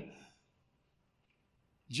generation,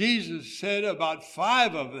 Jesus said about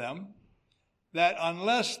 5 of them that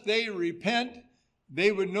unless they repent,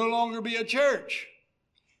 they would no longer be a church.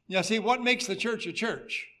 Now, see, what makes the church a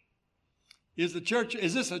church? Is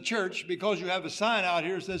this a church because you have a sign out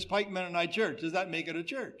here that says Pike Mennonite Church? Does that make it a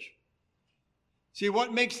church? See,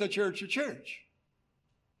 what makes the church a church?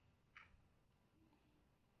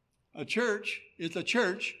 A church is a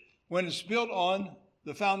church when it's built on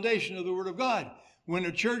the foundation of the Word of God. When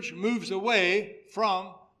a church moves away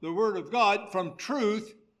from the Word of God, from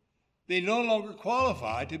truth, they no longer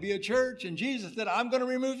qualify to be a church. And Jesus said, I'm going to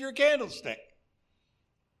remove your candlestick.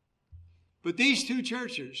 But these 2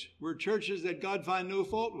 churches were churches that God found no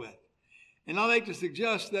fault with. And I like to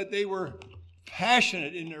suggest that they were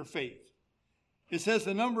passionate in their faith. It says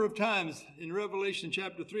a number of times in Revelation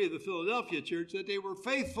chapter 3 of the Philadelphia church that they were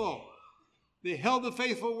faithful. They held the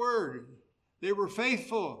faithful word. They were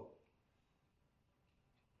faithful.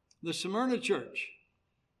 The Smyrna church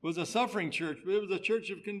was a suffering church, but it was a church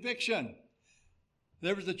of conviction.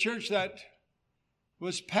 There was a church that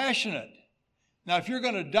was passionate. Now, if you're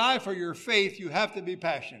going to die for your faith, you have to be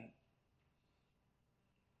passionate.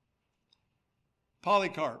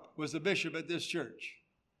 Polycarp was the bishop at this church.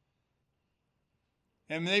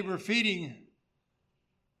 And they were feeding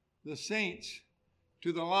the saints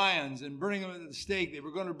to the lions and burning them at the stake. They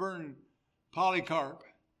were going to burn Polycarp.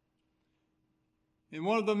 And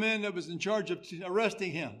one of the men that was in charge of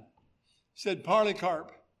arresting him said,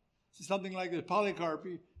 Polycarp, something like this, Polycarp,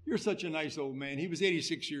 you're such a nice old man. He was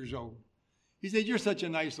 86 years old. He said, you're such a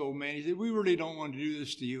nice old man. He said, we really don't want to do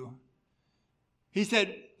this to you. He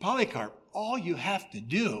said, Polycarp, all you have to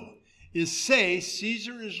do is say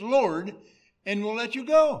Caesar is Lord and we'll let you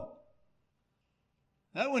go.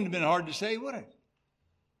 That wouldn't have been hard to say, would it?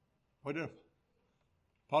 What if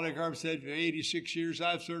Polycarp said, for 86 years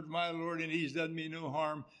I've served my Lord and he's done me no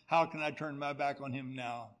harm. How can I turn my back on him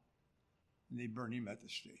now? And they burned him at the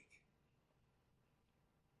stake.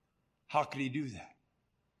 How could he do that?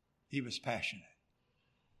 He was passionate.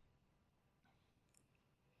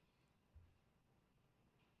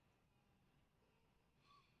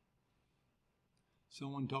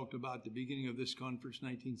 Someone talked about the beginning of this conference,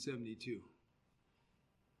 1972.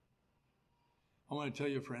 I want to tell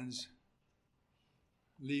you, friends,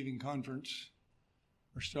 leaving conference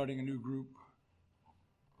or starting a new group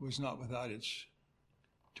was not without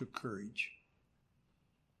took courage.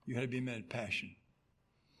 You had to be met with passion.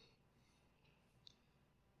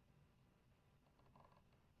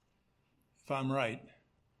 If I'm right,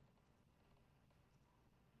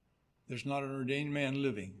 there's not an ordained man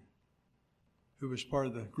living who was part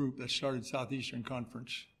of the group that started Southeastern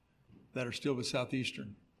Conference that are still with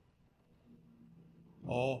Southeastern.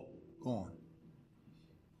 All gone.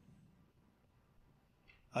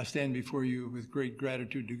 I stand before you with great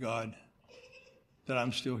gratitude to God that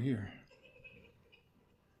I'm still here.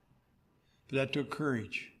 But that took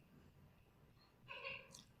courage.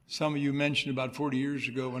 Some of you mentioned about 40 years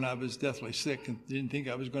ago when I was deathly sick and didn't think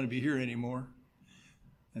I was going to be here anymore.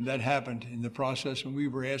 And that happened in the process when we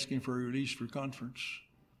were asking for a release for conference.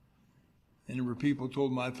 And there were people who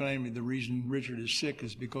told my family the reason Richard is sick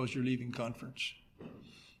is because you're leaving conference.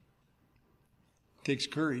 It takes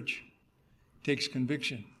courage. It takes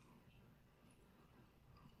conviction.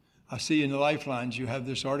 I see in the Lifelines you have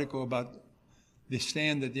this article about the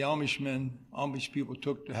stand that the Amish people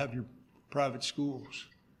took to have your private schools.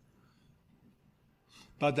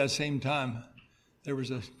 About that same time, there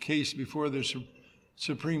was a case before the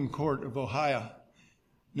Supreme Court of Ohio,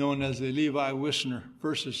 known as the Levi Wisner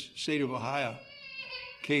versus State of Ohio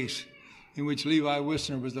case, in which Levi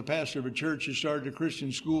Wisner was the pastor of a church who started a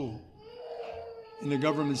Christian school. And the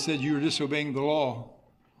government said, you are disobeying the law.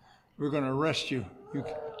 We're going to arrest you.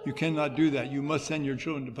 You cannot do that. You must send your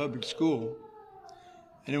children to public school.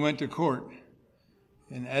 And it went to court.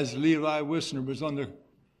 And as Levi Wisner was on the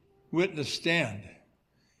witness stand,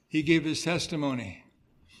 he gave his testimony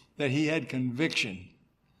that he had conviction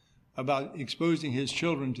about exposing his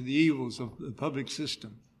children to the evils of the public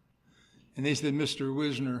system. And they said, Mr.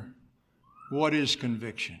 Wisner, what is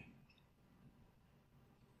conviction?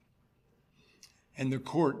 And the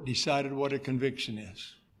court decided what a conviction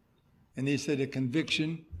is. And they said a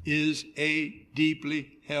conviction is a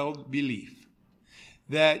deeply held belief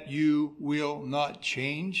that you will not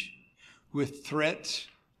change with threats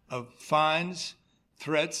of fines,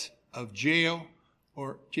 threats of jail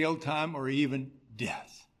or jail time or even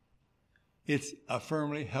death. It's a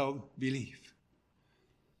firmly held belief.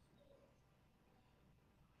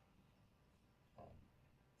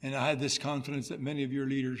 And I had this confidence that many of your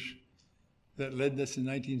leaders that led us in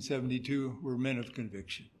 1972 were men of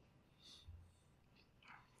conviction.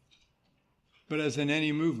 But as in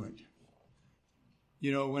any movement,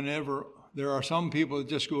 whenever there are some people that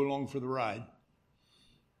just go along for the ride.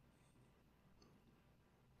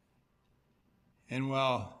 And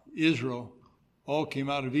while Israel all came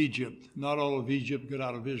out of Egypt, not all of Egypt got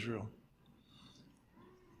out of Israel.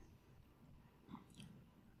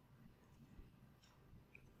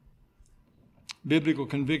 Biblical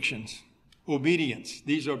convictions, obedience.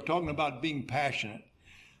 These are talking about being passionate.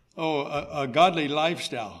 A godly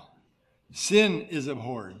lifestyle. Sin is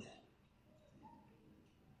abhorred.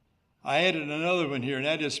 I added another one here, and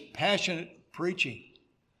that is passionate preaching.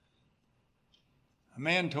 A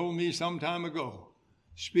man told me some time ago,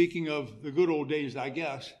 speaking of the good old days, I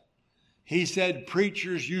guess, he said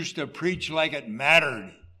preachers used to preach like it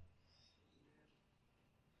mattered.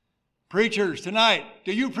 Preachers, tonight,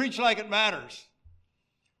 do you preach like it matters?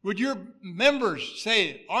 Would your members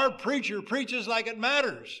say, our preacher preaches like it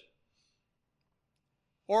matters?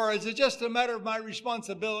 Or is it just a matter of my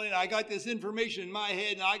responsibility and I got this information in my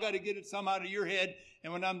head and I got to get it somehow to your head,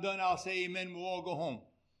 and when I'm done I'll say amen, we'll all go home?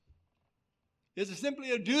 Is it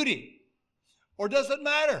simply a duty? Or does it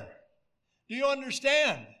matter? Do you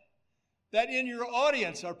understand that in your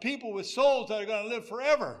audience are people with souls that are going to live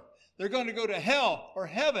forever? They're going to go to hell or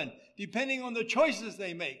heaven, depending on the choices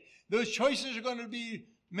they make. Those choices are going to be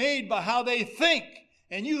made by how they think.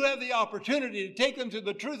 And you have the opportunity to take them to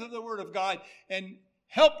the truth of the Word of God and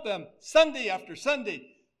help them Sunday after Sunday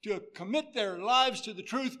to commit their lives to the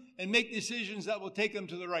truth and make decisions that will take them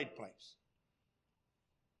to the right place.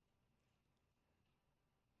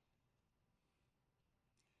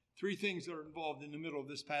 Three things that are involved in the middle of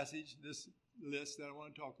this passage, this list that I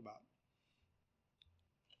want to talk about.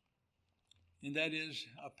 And that is,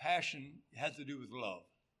 a passion has to do with love.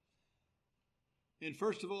 And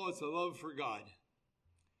first of all, it's a love for God.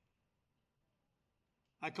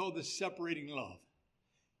 I call this separating love.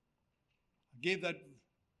 I gave that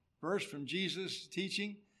verse from Jesus'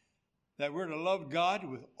 teaching that we're to love God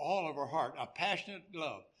with all of our heart, a passionate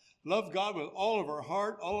love. love God with all of our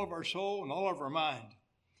heart, all of our soul, and all of our mind.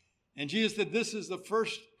 And Jesus said, this is the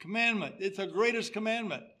first commandment. It's the greatest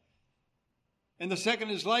commandment. And the second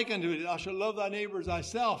is like unto it, thou shalt love thy neighbor as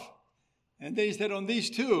thyself. And then he said, on these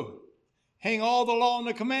two, hang all the law and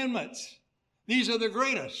the commandments. These are the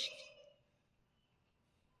greatest.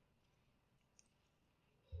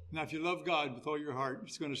 Now, if you love God with all your heart,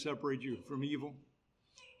 it's going to separate you from evil.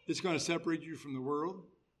 It's going to separate you from the world.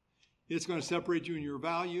 It's going to separate you in your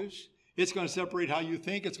values. It's going to separate how you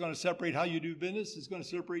think. It's going to separate how you do business. It's going to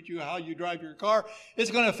separate you how you drive your car.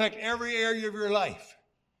 It's going to affect every area of your life.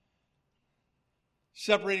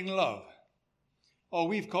 Separating love. Oh,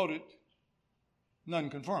 we've called it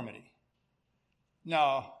nonconformity.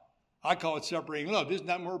 Now, I call it separating love. Isn't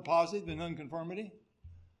that more positive than nonconformity?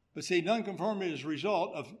 But see, nonconformity is a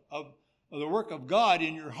result of the work of God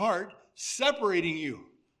in your heart, separating you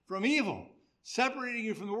from evil, separating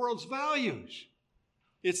you from the world's values.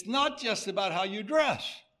 It's not just about how you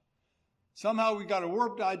dress. Somehow we got a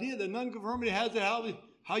warped idea that nonconformity has to help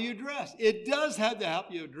how you dress. It does have to help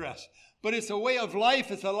you dress, but it's a way of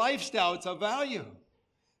life. It's a lifestyle. It's a value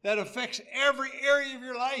that affects every area of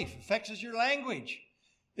your life. It affects your language.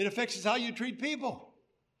 It affects how you treat people.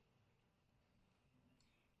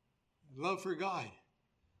 Love for God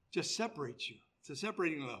just separates you. It's a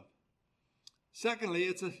separating love. Secondly,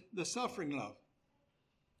 it's the suffering love.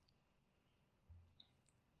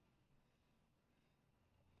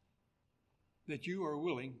 That you are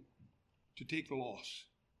willing to take the loss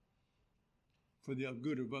for the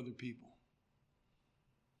good of other people.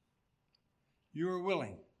 You are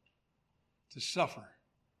willing to suffer.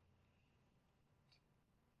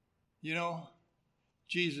 You know,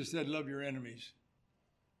 Jesus said, love your enemies.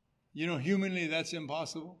 You know, humanly, that's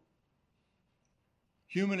impossible.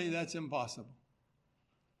 Humanly, that's impossible.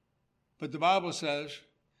 But the Bible says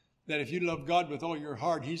that if you love God with all your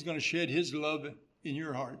heart, he's going to shed his love in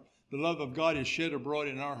your heart. The love of God is shed abroad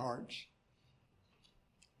in our hearts.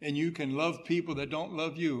 And you can love people that don't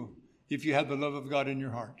love you if you have the love of God in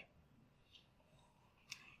your heart.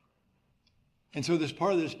 And so this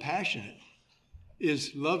part of this passionate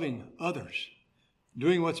is loving others,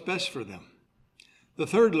 doing what's best for them. The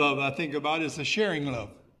third love I think about is the sharing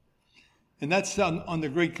love. And that's on the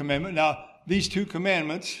Great Commandment. Now, these two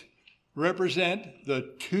commandments represent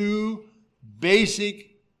the two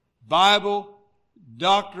basic Bible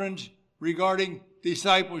doctrines regarding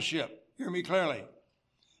discipleship. Hear me clearly.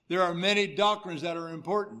 There are many doctrines that are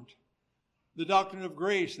important. The doctrine of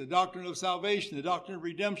grace, the doctrine of salvation, the doctrine of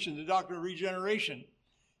redemption, the doctrine of regeneration,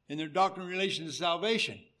 and their doctrine in relation to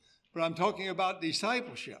salvation. But I'm talking about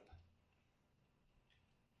discipleship.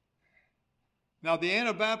 Now, the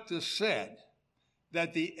Anabaptists said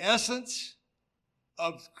that the essence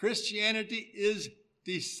of Christianity is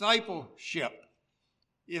discipleship.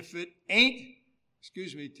 If it ain't,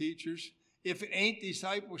 teachers, if it ain't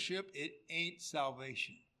discipleship, it ain't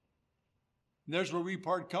salvation. And there's where we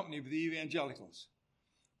part company with the evangelicals.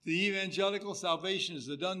 The evangelical salvation is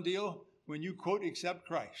the done deal when you, quote, accept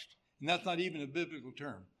Christ. And that's not even a biblical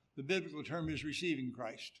term. The biblical term is receiving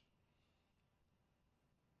Christ.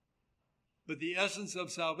 But the essence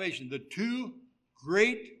of salvation, the two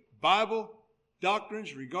great Bible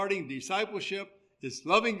doctrines regarding discipleship is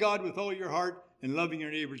loving God with all your heart and loving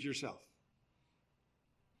your neighbors yourself.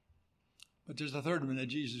 But there's a third one that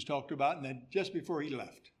Jesus talked about, and then just before he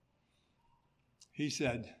left, he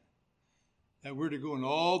said that we're to go into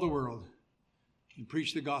all the world and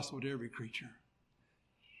preach the gospel to every creature.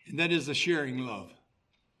 And that is the sharing love.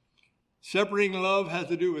 Separating love has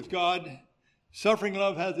to do with God. Suffering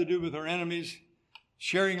love has to do with our enemies.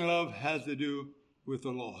 Sharing love has to do with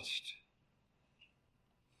the lost.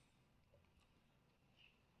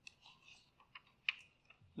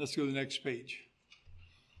 Let's go to the next page.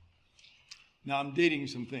 Now I'm dating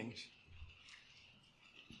some things.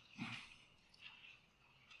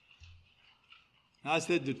 I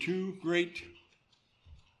said the two great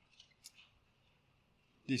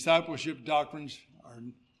discipleship doctrines are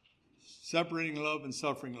separating love and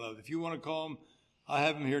suffering love. If you want to call them, I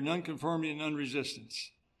have them here, nonconformity and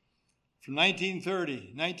nonresistance. From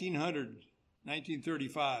 1930, 1900,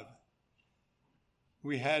 1935,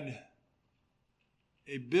 we had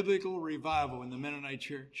a biblical revival in the Mennonite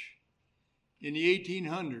church. In the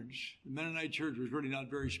 1800s, the Mennonite church was really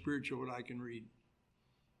not very spiritual, what I can read.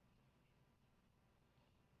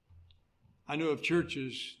 I know of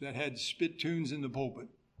churches that had spittoons in the pulpit.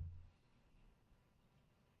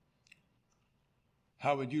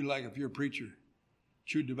 How would you like if your preacher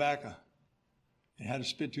chewed tobacco and had a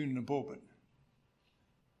spittoon in the pulpit?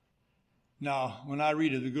 Now, when I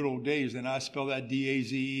read of the good old days, then I spell that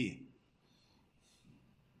D-A-Z-E.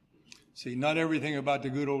 See, not everything about the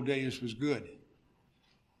good old days was good.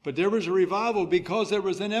 But there was a revival because there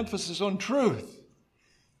was an emphasis on truth.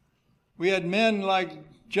 We had men like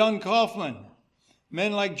John Kaufman,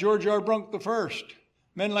 men like George R. Brunk I,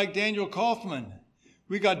 men like Daniel Kaufman.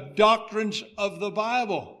 We got doctrines of the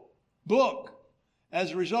Bible book.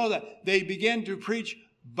 As a result of that, they began to preach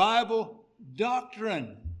Bible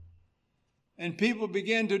doctrine. And people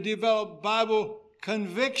began to develop Bible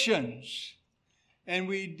convictions. And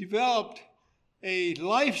we developed a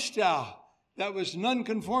lifestyle that was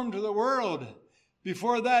nonconform to the world.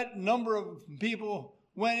 Before that, a number of people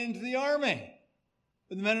went into the army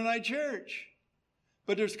of the Mennonite Church.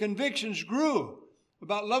 But their convictions grew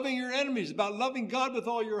about loving your enemies, about loving God with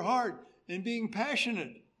all your heart, and being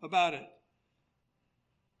passionate about it.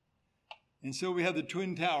 And so we have the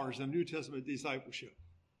twin towers of New Testament discipleship.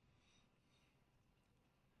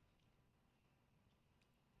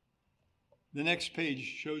 The next page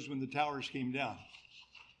shows when the towers came down.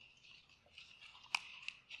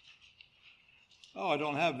 Oh, I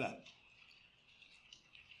don't have that.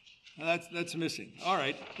 That's missing. All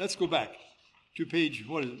right, let's go back to page,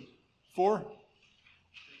 what is it, 4?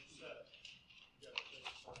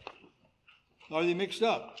 Are they mixed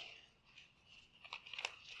up?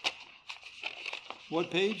 What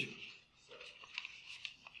page?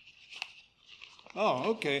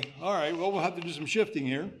 Oh, okay. All right. Well, we'll have to do some shifting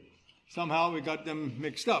here. Somehow we got them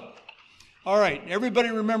mixed up. All right. Everybody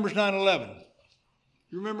remembers 9/11.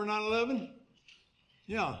 You remember 9/11?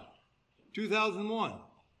 Yeah. 2001.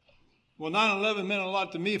 Well, 9/11 meant a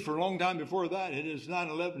lot to me for a long time before that. It is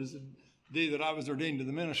 9/11 is the day that I was ordained to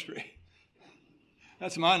the ministry.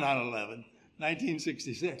 That's my 9/11,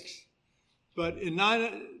 1966. But in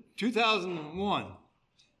 2001,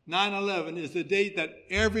 9/11 is the date that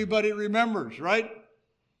everybody remembers, right?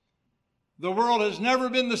 The world has never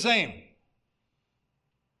been the same.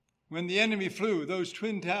 When the enemy flew those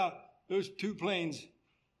two planes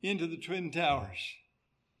into the Twin Towers.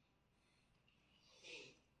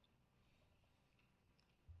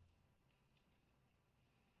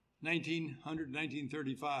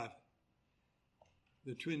 1935,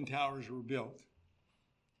 the Twin Towers were built.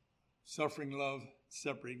 Suffering love,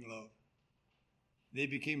 separating love. They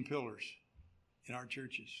became pillars in our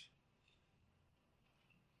churches.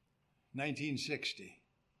 1960,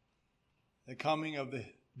 the coming of the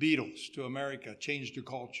Beatles to America changed the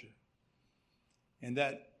culture. And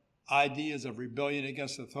that ideas of rebellion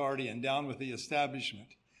against authority and down with the establishment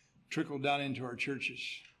trickled down into our churches.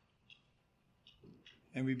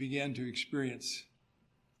 And we began to experience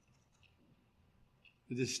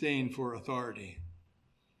the disdain for authority.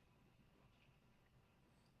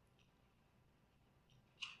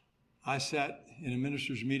 I sat in a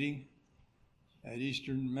minister's meeting at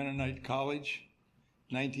Eastern Mennonite College,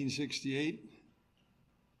 1968.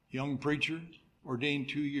 Young preacher, ordained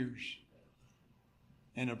 2 years.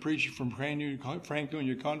 And a preacher from Franklin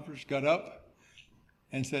Union Conference got up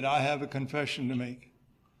and said, I have a confession to make.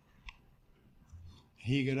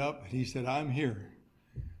 He got up and he said, I'm here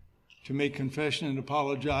to make confession and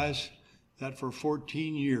apologize that for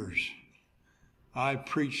 14 years I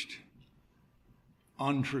preached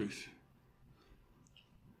untruth.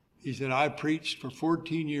 He said, I preached for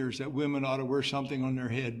 14 years that women ought to wear something on their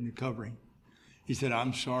head and covering. He said,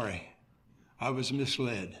 I'm sorry. I was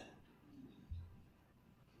misled.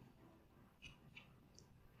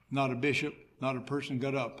 Not a bishop, not a person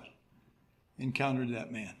got up and countered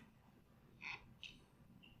that man.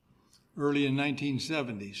 Early in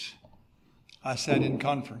 1970s, I sat in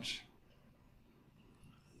conference.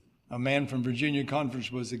 A man from Virginia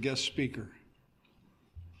Conference was the guest speaker.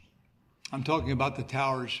 I'm talking about the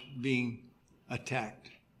towers being attacked.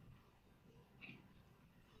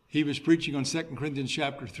 He was preaching on 2 Corinthians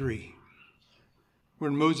chapter 3,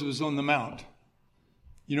 when Moses was on the mount.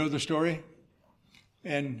 You know the story?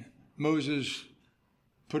 And Moses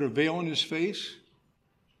put a veil on his face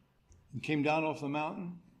and came down off the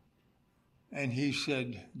mountain. And he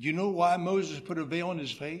said, do you know why Moses put a veil on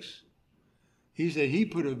his face? He said he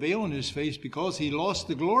put a veil on his face because he lost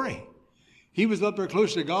the glory. He was up there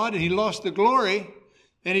close to God and he lost the glory.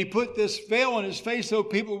 And he put this veil on his face so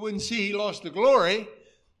people wouldn't see he lost the glory.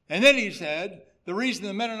 And then he said, the reason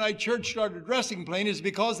the Mennonite church started dressing plain is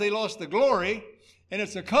because they lost the glory. And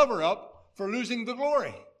it's a cover-up for losing the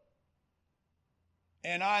glory.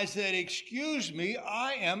 And I said, excuse me,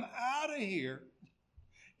 I am out of here.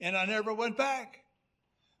 And I never went back.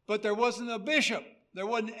 But there wasn't a bishop. There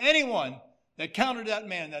wasn't anyone that countered that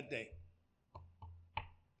man that day.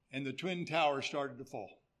 And the Twin Towers started to fall.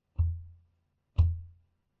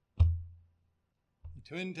 The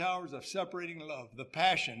Twin Towers of separating love. The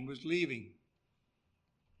passion was leaving.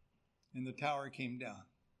 and the tower came down.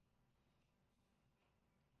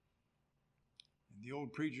 And the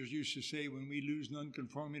old preachers used to say, when we lose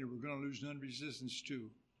nonconformity, we're going to lose non-resistance too.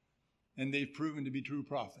 And they've proven to be true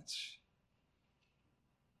prophets.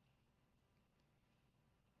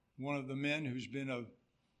 One of the men who's been a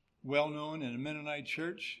well-known in a Mennonite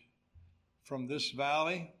church from this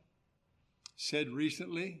valley said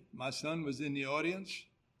recently, my son was in the audience,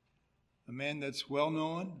 a man that's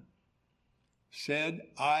well-known, said,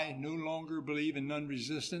 I no longer believe in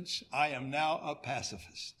non-resistance. I am now a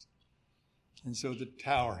pacifist. And so the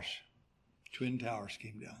towers, twin towers,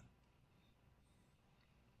 came down.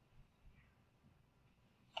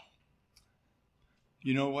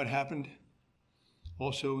 You know what happened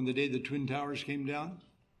also on the day the twin towers came down?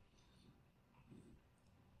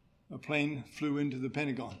 A plane flew into the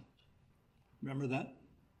Pentagon. Remember that?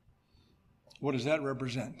 What does that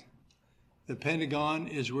represent? The Pentagon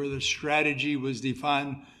is where the strategy was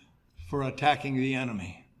defined for attacking the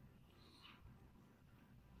enemy.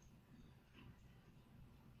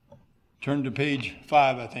 Turn to page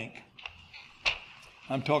 5, I think.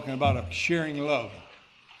 I'm talking about a sharing love.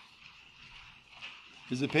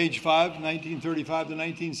 Is it page 5, 1935 to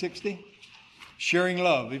 1960? Sharing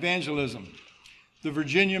love, evangelism. The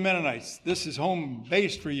Virginia Mennonites. This is home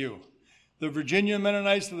base for you. The Virginia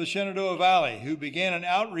Mennonites of the Shenandoah Valley, who began an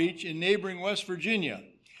outreach in neighboring West Virginia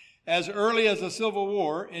as early as the Civil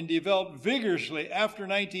War and developed vigorously after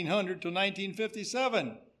 1900 to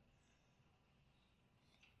 1957.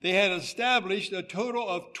 They had established a total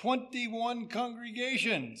of 21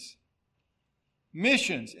 congregations,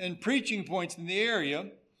 missions, and preaching points in the area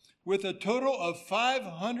with a total of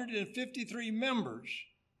 553 members.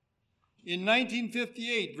 In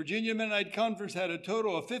 1958, Virginia Mennonite Conference had a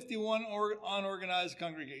total of 51 unorganized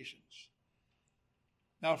congregations.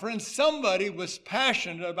 Now, friends, somebody was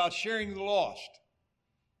passionate about sharing the lost.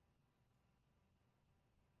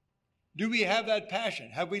 Do we have that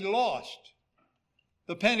passion? Have we lost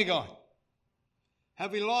the Pentagon?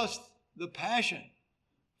 Have we lost the passion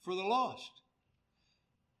for the lost?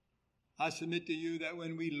 I submit to you that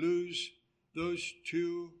when we lose those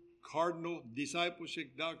two cardinal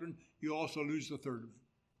discipleship doctrine, you also lose the third one.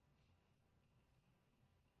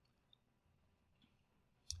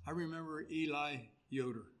 I remember Eli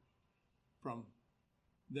Yoder from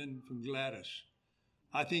Gladys.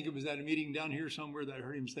 I think it was at a meeting down here somewhere that I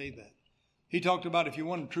heard him say that. He talked about if you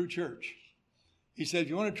want a true church. He said, if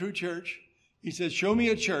you want a true church, he said, show me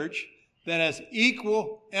a church that has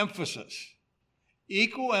equal emphasis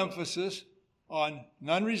on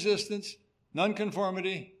non-resistance,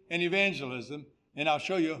 non-conformity, and evangelism, and I'll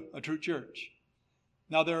show you a true church.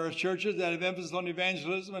 Now, there are churches that have emphasis on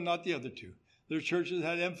evangelism and not the other two. There are churches that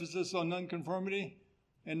have emphasis on non-conformity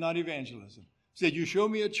and not evangelism. He said, you show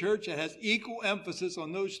me a church that has equal emphasis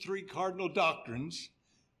on those three cardinal doctrines,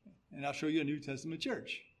 and I'll show you a New Testament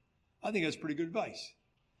church. I think that's pretty good advice.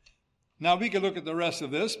 Now, we could look at the rest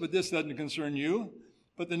of this, but this doesn't concern you.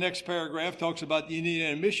 But the next paragraph talks about the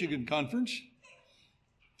Indiana and Michigan Conference.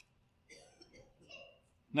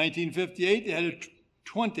 1958, they had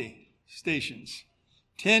 20 stations,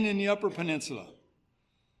 10 in the Upper Peninsula.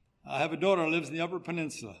 I have a daughter who lives in the Upper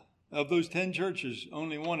Peninsula. Of those 10 churches,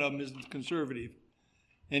 only one of them isn't conservative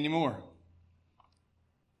anymore.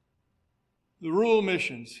 The rural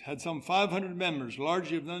missions had some 500 members,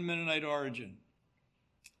 largely of non-Mennonite origin.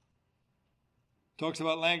 Talks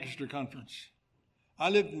about Lancaster Conference. I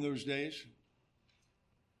lived in those days.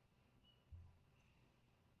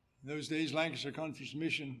 In those days, Lancaster Conference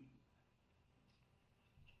mission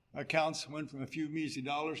accounts went from a few measly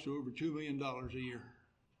dollars to over $2 million a year.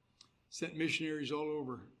 Sent missionaries all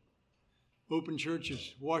over. Open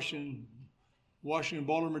churches. Washington,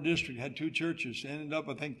 Baltimore District had 2 churches. Ended up,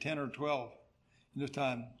 I think, 10 or 12 in this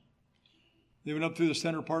time. They went up through the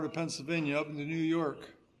center part of Pennsylvania, up into New York.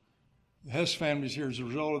 The Hess families here as a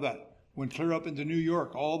result of that. Went clear up into New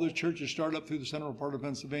York. All the churches started up through the central part of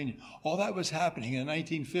Pennsylvania. All that was happening in the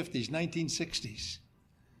 1950s, 1960s.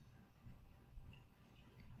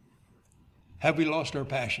 Have we lost our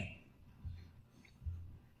passion?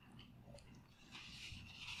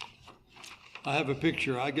 I have a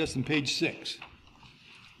picture, I guess, on page 6.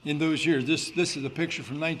 In those years, this is a picture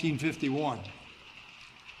from 1951.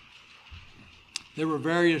 There were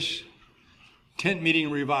various tent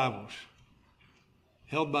meeting revivals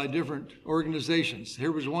held by different organizations.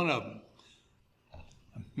 Here was one of them.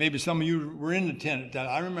 Maybe some of you were in the tent at that.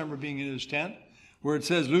 I remember being in this tent where it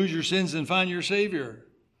says, lose your sins and find your Savior.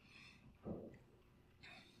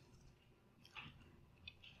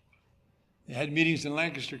 They had meetings in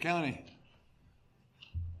Lancaster County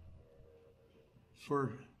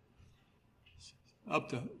for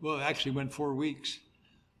actually went 4 weeks.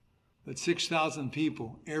 But 6,000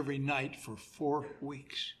 people every night for 4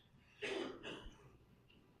 weeks.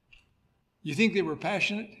 You think they were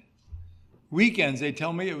passionate? Weekends, they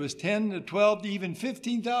tell me it was 10 to 12 to even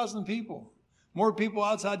 15,000 people. More people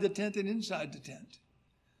outside the tent than inside the tent.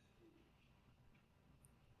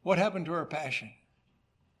 What happened to our passion?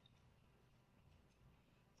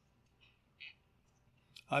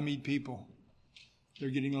 I meet people. They're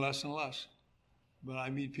getting less and less. But I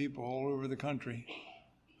meet people all over the country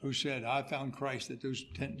who said, I found Christ at those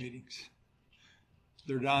tent meetings.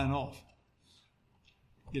 They're dying off.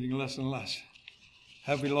 Getting less and less.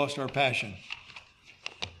 Have we lost our passion?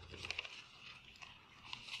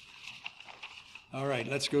 All right,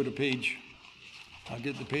 let's go to page. I'll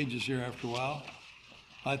get the pages here after a while.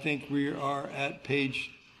 I think we are at page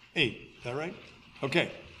 8. Is that right?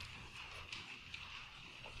 Okay.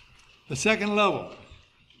 The second level.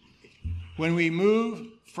 When we move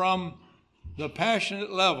from the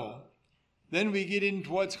passionate level, then we get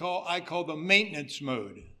into what's called, I call the maintenance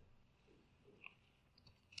mode.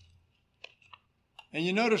 And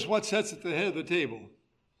you notice what sits at the head of the table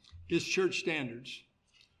is church standards.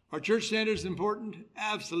 Are church standards important?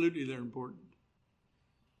 Absolutely, they're important.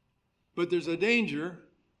 But there's a danger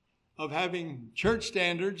of having church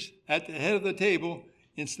standards at the head of the table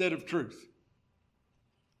instead of truth.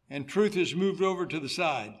 And truth is moved over to the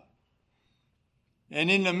side. And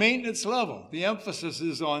in the maintenance level, the emphasis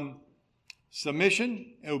is on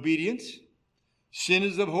submission, obedience. Sin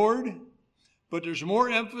is abhorred, but there's more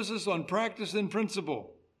emphasis on practice than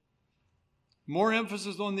principle. More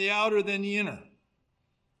emphasis on the outer than the inner.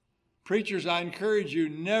 Preachers, I encourage you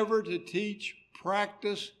never to teach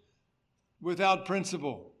practice without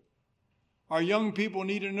principle. Our young people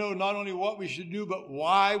need to know not only what we should do, but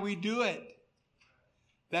why we do it.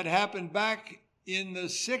 That happened back in the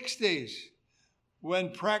 60s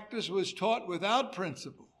when practice was taught without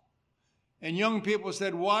principle. And young people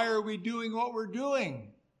said, why are we doing what we're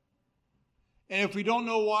doing? And if we don't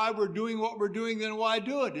know why we're doing what we're doing, then why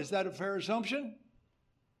do it? Is that a fair assumption?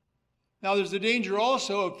 Now, there's a danger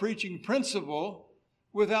also of preaching principle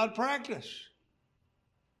without practice.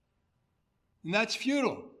 And that's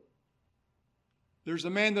futile. There's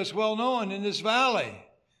a man that's well known in this valley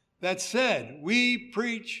that said, we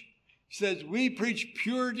preach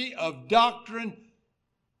purity of doctrine.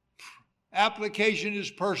 Application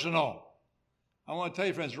is personal. I want to tell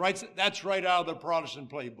you, friends, that's right out of the Protestant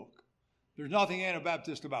playbook. There's nothing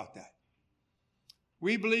Anabaptist about that.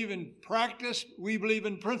 We believe in practice. We believe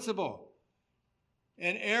in principle.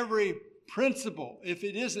 And every principle, if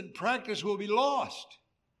it isn't practiced, will be lost.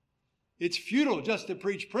 It's futile just to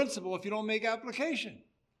preach principle if you don't make application.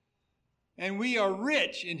 And we are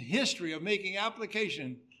rich in history of making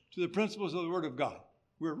application to the principles of the Word of God.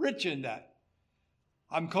 We're rich in that.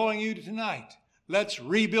 I'm calling you tonight. Let's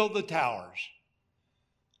rebuild the towers.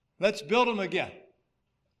 Let's build them again.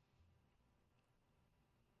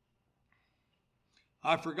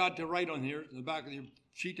 I forgot to write on here, in the back of the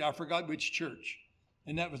sheet, I forgot which church.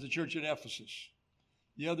 And that was the church at Ephesus.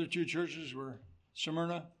 The other two churches were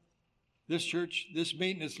Smyrna. This church, this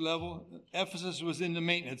maintenance level, Ephesus was in the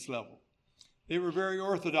maintenance level. They were very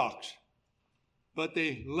orthodox, but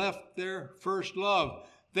they left their first love.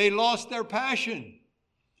 They lost their passion.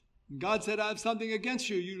 God said, I have something against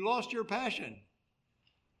you. You lost your passion.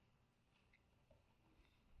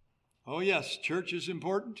 Oh, yes, church is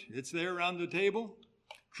important. It's there around the table.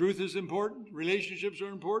 Truth is important. Relationships are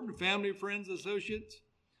important. Family, friends, associates.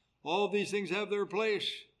 All of these things have their place.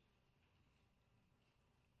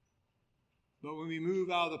 But when we move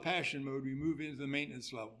out of the passion mode, we move into the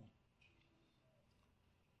maintenance level.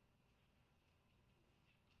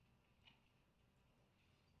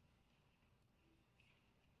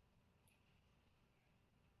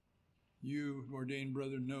 You, ordained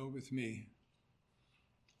brethren, know with me,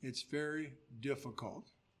 it's very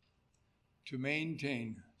difficult to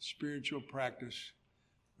maintain spiritual practice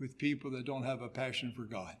with people that don't have a passion for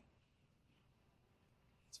God.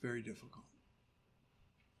 It's very difficult.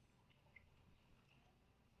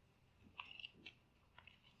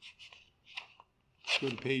 Let's go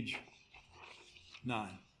to page 9.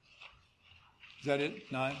 Is that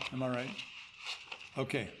it? 9? Am I right?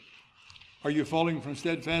 Okay. Are you falling from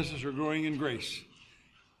steadfastness or growing in grace?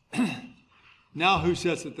 Now who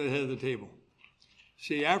sits at the head of the table?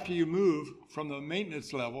 See, after you move from the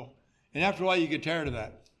maintenance level, and after a while you get tired of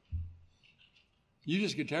that. You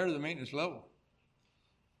just get tired of the maintenance level.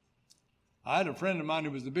 I had a friend of mine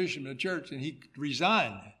who was the bishop of a church, and he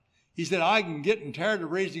resigned. He said, I'm getting tired of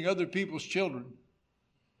raising other people's children.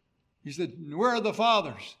 He said, where are the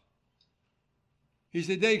fathers? He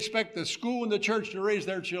said they expect the school and the church to raise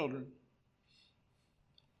their children.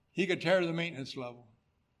 He could tear the maintenance level.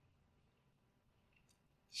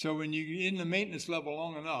 So when you're in the maintenance level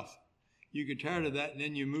long enough, you get tired of that, and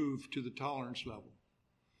then you move to the tolerance level.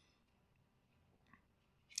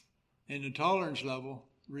 In the tolerance level,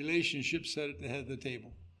 relationships sit at the head of the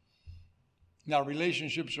table. Now,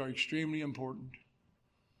 relationships are extremely important.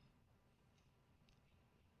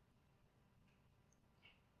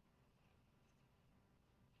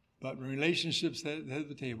 But relationships at the head of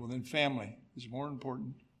the table, then family is more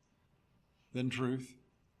important than truth,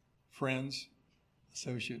 friends,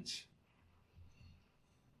 associates.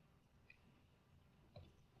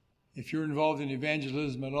 If you're involved in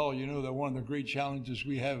evangelism at all, you know that one of the great challenges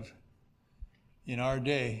we have in our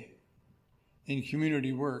day in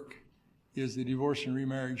community work is the divorce and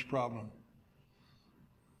remarriage problem.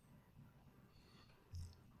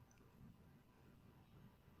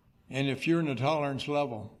 And if you're in the tolerance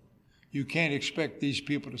level, you can't expect these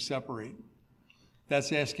people to separate.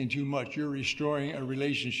 That's asking too much. You're restoring a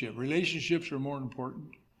relationship. Relationships are more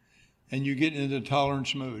important. And you get into the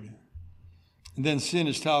tolerance mode. And then sin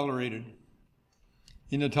is tolerated.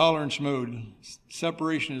 In the tolerance mode,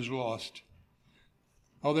 separation is lost.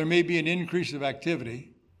 Oh, there may be an increase of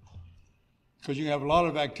activity, because you have a lot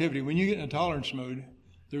of activity. When you get in a tolerance mode,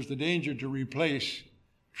 there's the danger to replace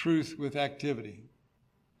truth with activity.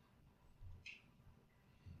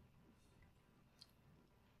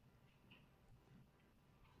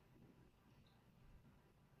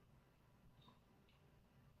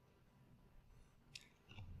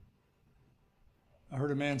 I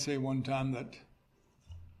heard a man say one time that,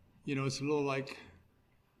 it's a little like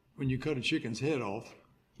when you cut a chicken's head off,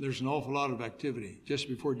 there's an awful lot of activity just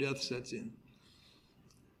before death sets in.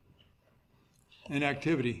 And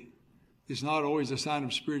activity is not always a sign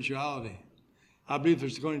of spirituality. I believe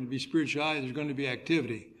there's going to be spirituality, there's going to be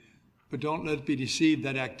activity. But don't let it be deceived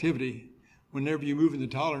that activity, whenever you move into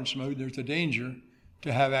tolerance mode, there's a danger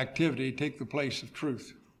to have activity take the place of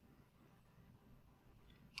truth.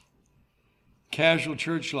 Casual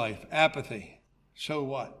church life, apathy. So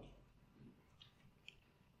what?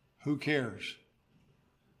 Who cares?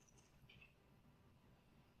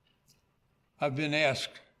 I've been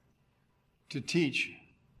asked to teach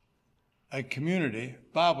a community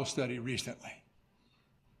Bible study recently.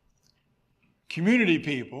 Community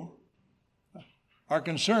people are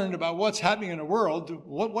concerned about what's happening in the world,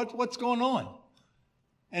 what's going on.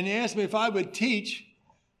 And he asked me if I would teach.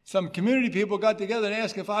 Some community people got together and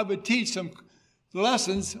asked if I would teach some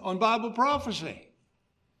lessons on Bible prophecy.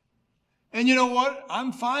 And you know what?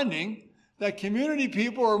 I'm finding that community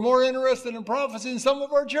people are more interested in prophecy than some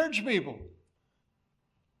of our church people.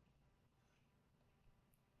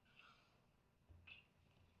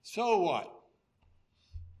 So what?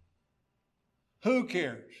 Who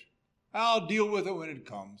cares? I'll deal with it when it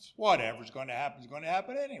comes. Whatever's going to happen is going to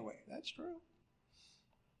happen anyway. That's true.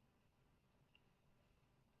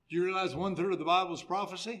 Do you realize 1/3 of the Bible is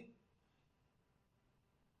prophecy?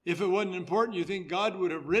 If it wasn't important, you think God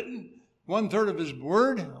would have written 1/3 of his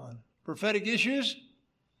word on prophetic issues?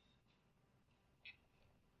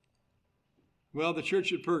 Well, the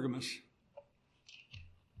church at Pergamos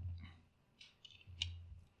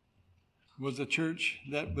was a church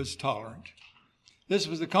that was tolerant. This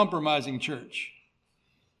was a compromising church.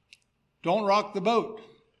 Don't rock the boat.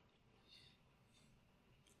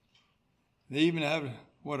 They even have,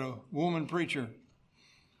 a woman preacher.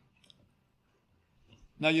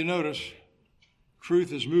 Now you notice,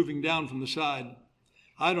 truth is moving down from the side.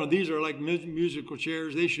 These are like musical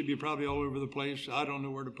chairs. They should be probably all over the place. I don't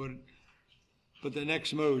know where to put it. But the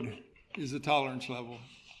next mode is the tolerance level.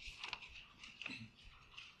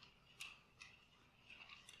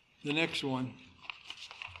 The next one,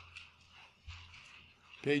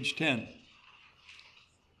 page 10.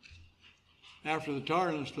 After the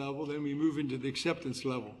tolerance level, then we move into the acceptance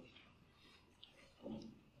level.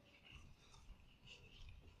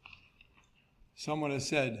 Someone has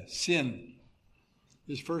said sin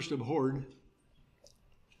is first abhorred,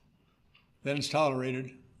 then it's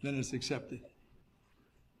tolerated, then it's accepted.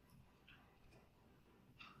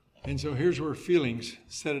 And so here's where feelings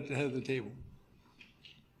sit at the head of the table.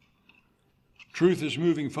 Truth is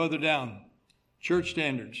moving further down. Church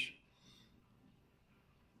standards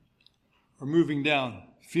are moving down.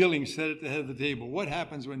 Feelings sit at the head of the table. What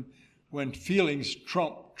happens when feelings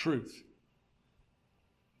trump truth?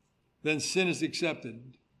 Then sin is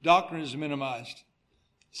accepted. Doctrine is minimized.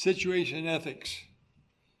 Situation ethics.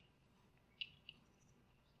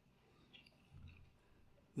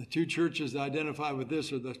 The two churches that identify with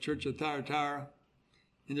this are the church of Thyatira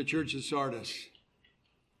and the church of Sardis.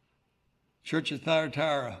 Church of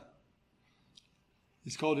Thyatira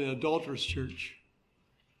is called an adulterous church.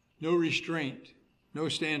 No restraint, no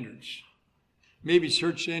standards. Maybe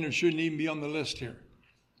church standards shouldn't even be on the list here.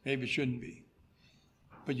 Maybe it shouldn't be.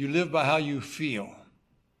 But you live by how you feel.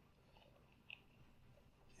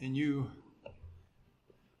 And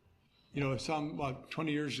about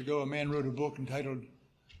 20 years ago, a man wrote a book entitled,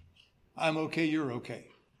 I'm okay, you're okay.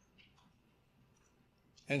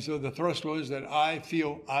 And so the thrust was that I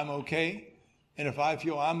feel I'm okay. And if I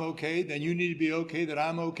feel I'm okay, then you need to be okay that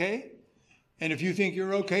I'm okay. And if you think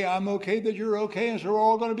you're okay, I'm okay that you're okay. And so we're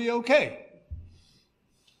all going to be okay.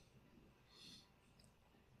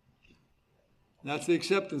 That's the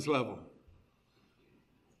acceptance level.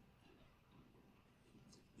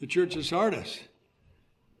 The church of Sardis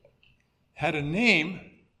had a name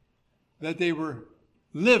that they were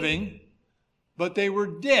living, but they were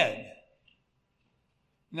dead.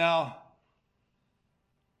 Now,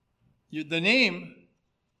 the name,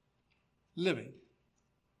 living.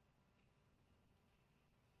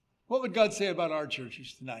 What would God say about our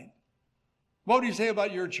churches tonight? What would he say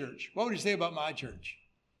about your church? What would he say about my church?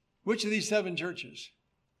 Which of these 7 churches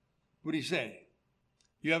would he say?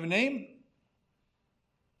 You have a name,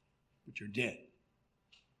 but you're dead.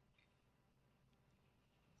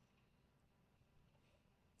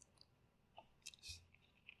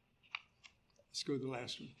 Let's go to the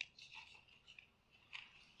last one.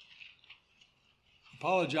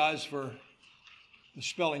 Apologize for the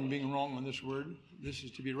spelling being wrong on this word. This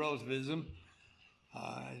is to be relativism.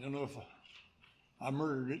 I don't know if I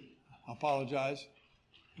murdered it. I apologize.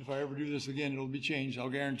 If I ever do this again, it'll be changed, I'll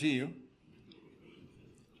guarantee you.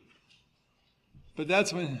 But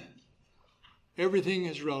that's when everything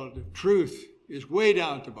is relative. Truth is way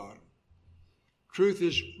down at the bottom. Truth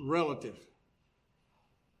is relative.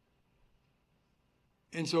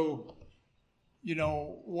 And so,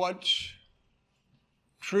 what's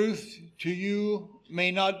truth to you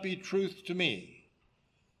may not be truth to me.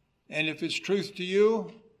 And if it's truth to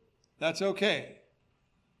you, that's okay.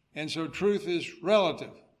 And so truth is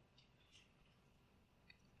relative.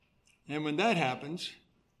 And when that happens,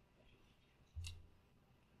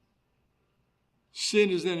 sin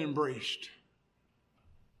is then embraced.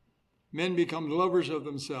 Men become lovers of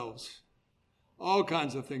themselves. All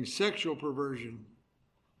kinds of things, sexual perversion.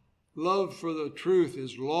 Love for the truth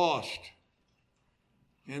is lost.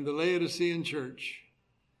 And the Laodicean church,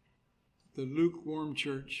 the lukewarm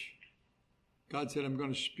church, God said, I'm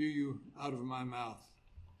going to spew you out of my mouth.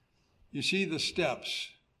 You see the steps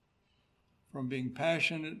from being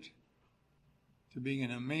passionate to being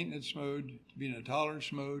in a maintenance mode, to being in a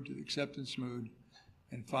tolerance mode, to the acceptance mode,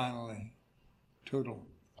 and finally, total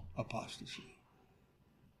apostasy.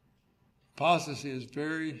 Apostasy is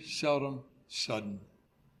very seldom sudden.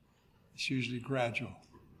 It's usually gradual,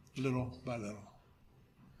 little by little.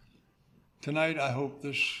 Tonight, I hope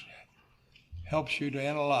this helps you to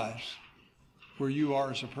analyze where you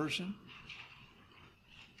are as a person.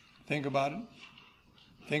 Think about it.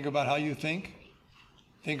 Think about how you think.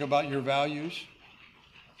 Think about your values.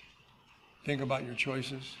 Think about your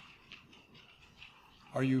choices.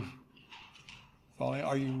 Are you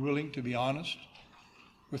willing to be honest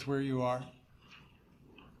with where you are?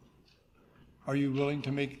 Are you willing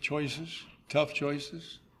to make choices, tough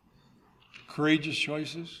choices, courageous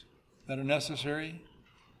choices that are necessary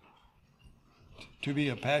to be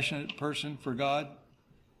a passionate person for God?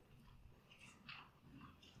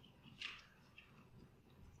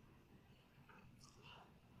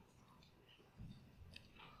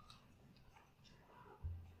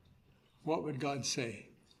 What would God say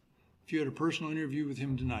if you had a personal interview with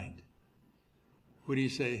him tonight? Would he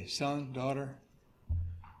say, son, daughter,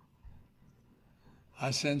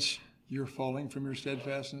 I sense you're falling from your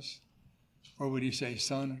steadfastness? Or would he say,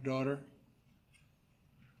 son, daughter,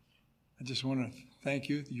 I just want to thank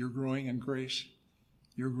you that you're growing in grace.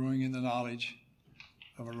 You're growing in the knowledge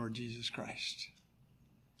of our Lord Jesus Christ.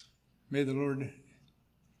 May the Lord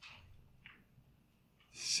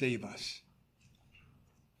save us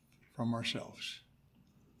from ourselves.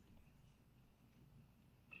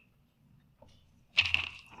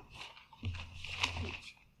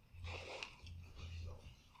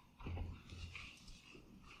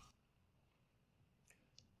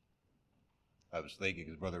 I was thinking,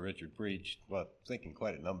 as Brother Richard preached, thinking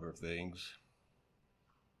quite a number of things.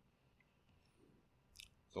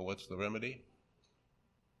 So what's the remedy?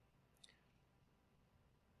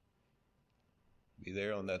 Be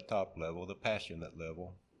there on that top level, the passionate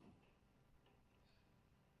level.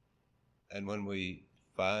 And when we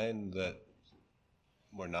find that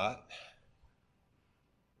we're not,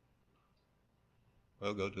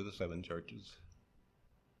 we'll go to the 7 churches.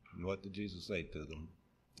 And what did Jesus say to them?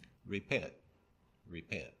 Repent.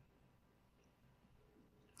 Repent.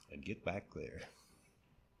 And get back there.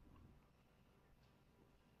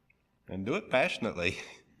 And do it passionately.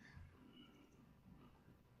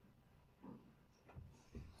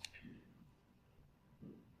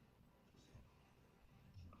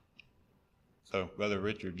 So Brother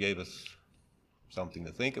Richard gave us something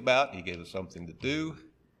to think about. He gave us something to do.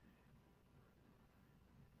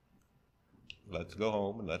 Let's go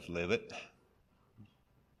home and let's live it.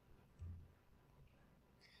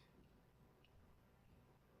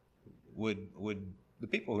 Would the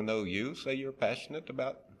people who know you say you're passionate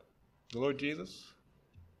about the Lord Jesus?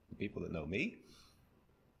 The people that know me?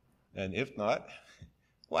 And if not,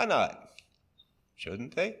 why not?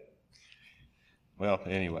 Shouldn't they? Well,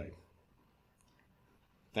 anyway.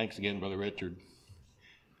 Thanks again, Brother Richard.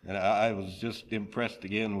 And I was just impressed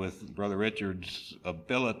again with Brother Richard's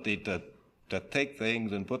ability to take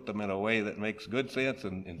things and put them in a way that makes good sense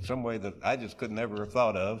and in some way that I just could never have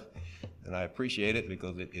thought of. And I appreciate it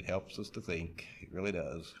because it helps us to think. It really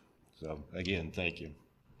does. So, again, thank you.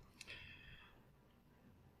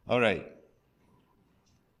 All right.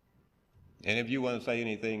 Any of you want to say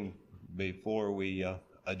anything before we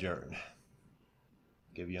adjourn?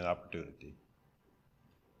 Give you an opportunity.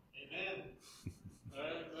 Amen.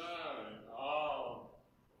 Amen.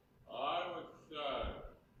 I would say,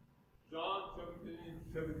 John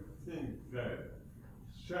 17 says,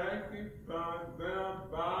 sanctify them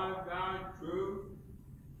by thy truth.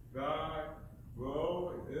 Thy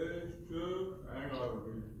word is truth. And I'll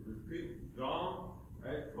repeat John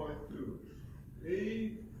 8:42.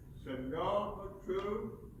 He shall know the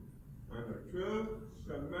truth, and the truth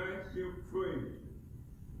shall make you free.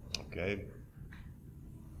 Okay.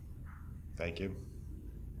 Thank you.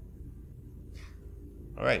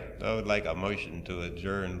 All right. I would like a motion to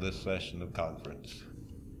adjourn this session of conference.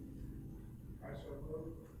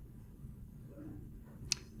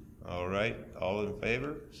 All right. All in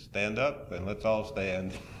favor? Stand up and let's all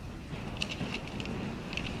stand.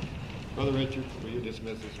 Brother Richard, will you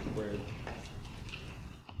dismiss us in prayer?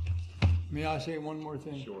 May I say one more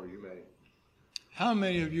thing? Sure, you may. How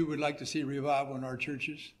many of you would like to see revival in our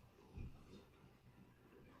churches?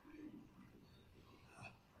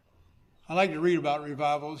 I like to read about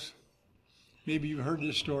revivals. Maybe you've heard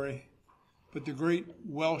this story, but the great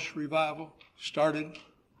Welsh revival started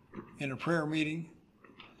in a prayer meeting.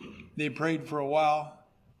 They prayed for a while,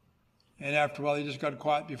 and after a while they just got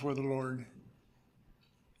quiet before the Lord.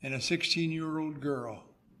 And a 16-year-old girl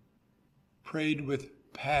prayed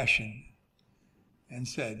with passion and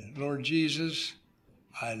said, Lord Jesus,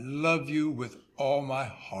 I love you with all my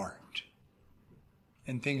heart.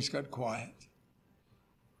 And things got quiet.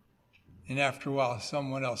 And after a while,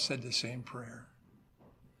 someone else said the same prayer.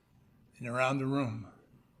 And around the room,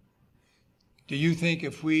 do you think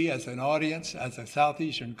if we as an audience, as a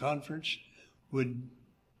Southeastern Conference, would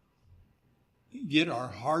get our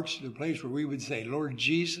hearts to the place where we would say, Lord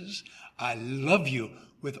Jesus, I love you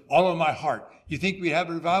with all of my heart, you think we'd have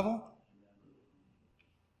a revival?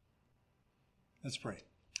 Let's pray.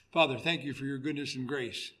 Father, thank you for your goodness and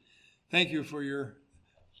grace. Thank you for your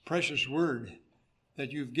precious word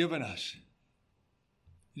that you've given us.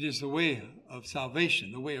 It is the way of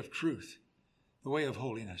salvation, the way of truth, the way of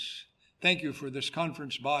holiness. Thank you for this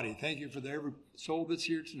conference body. Thank you for every soul that's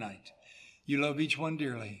here tonight. You love each one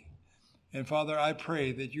dearly. And Father, I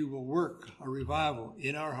pray that you will work a revival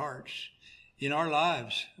in our hearts, in our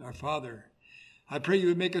lives, our Father. I pray you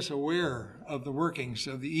would make us aware of the workings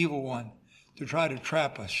of the evil one to try to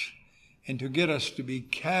trap us and to get us to be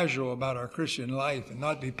casual about our Christian life and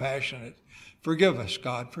not be passionate. Forgive us,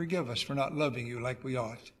 God. Forgive us for not loving you like we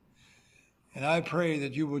ought. And I pray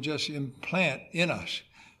that you will just implant in us,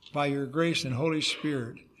 by your grace and Holy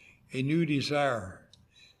Spirit, a new desire,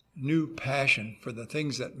 new passion for the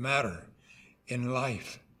things that matter in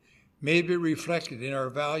life. May it be reflected in our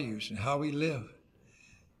values and how we live.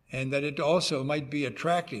 And that it also might be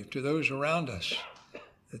attractive to those around us,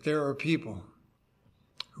 that there are people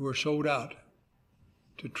who are sold out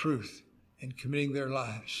to truth and committing their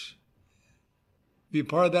lives. Be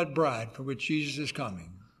part of that bride for which Jesus is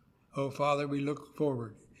coming. Oh, Father, we look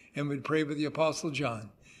forward and we pray with the Apostle John,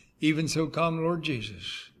 even so come, Lord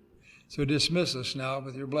Jesus. So dismiss us now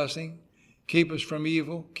with your blessing. Keep us from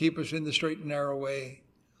evil. Keep us in the straight and narrow way.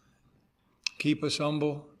 Keep us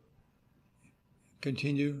humble.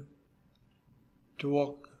 Continue to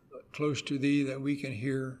walk close to thee, that we can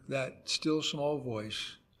hear that still small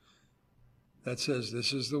voice that says,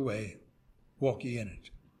 this is the way. Walk ye in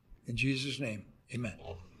it. In Jesus' name, amen.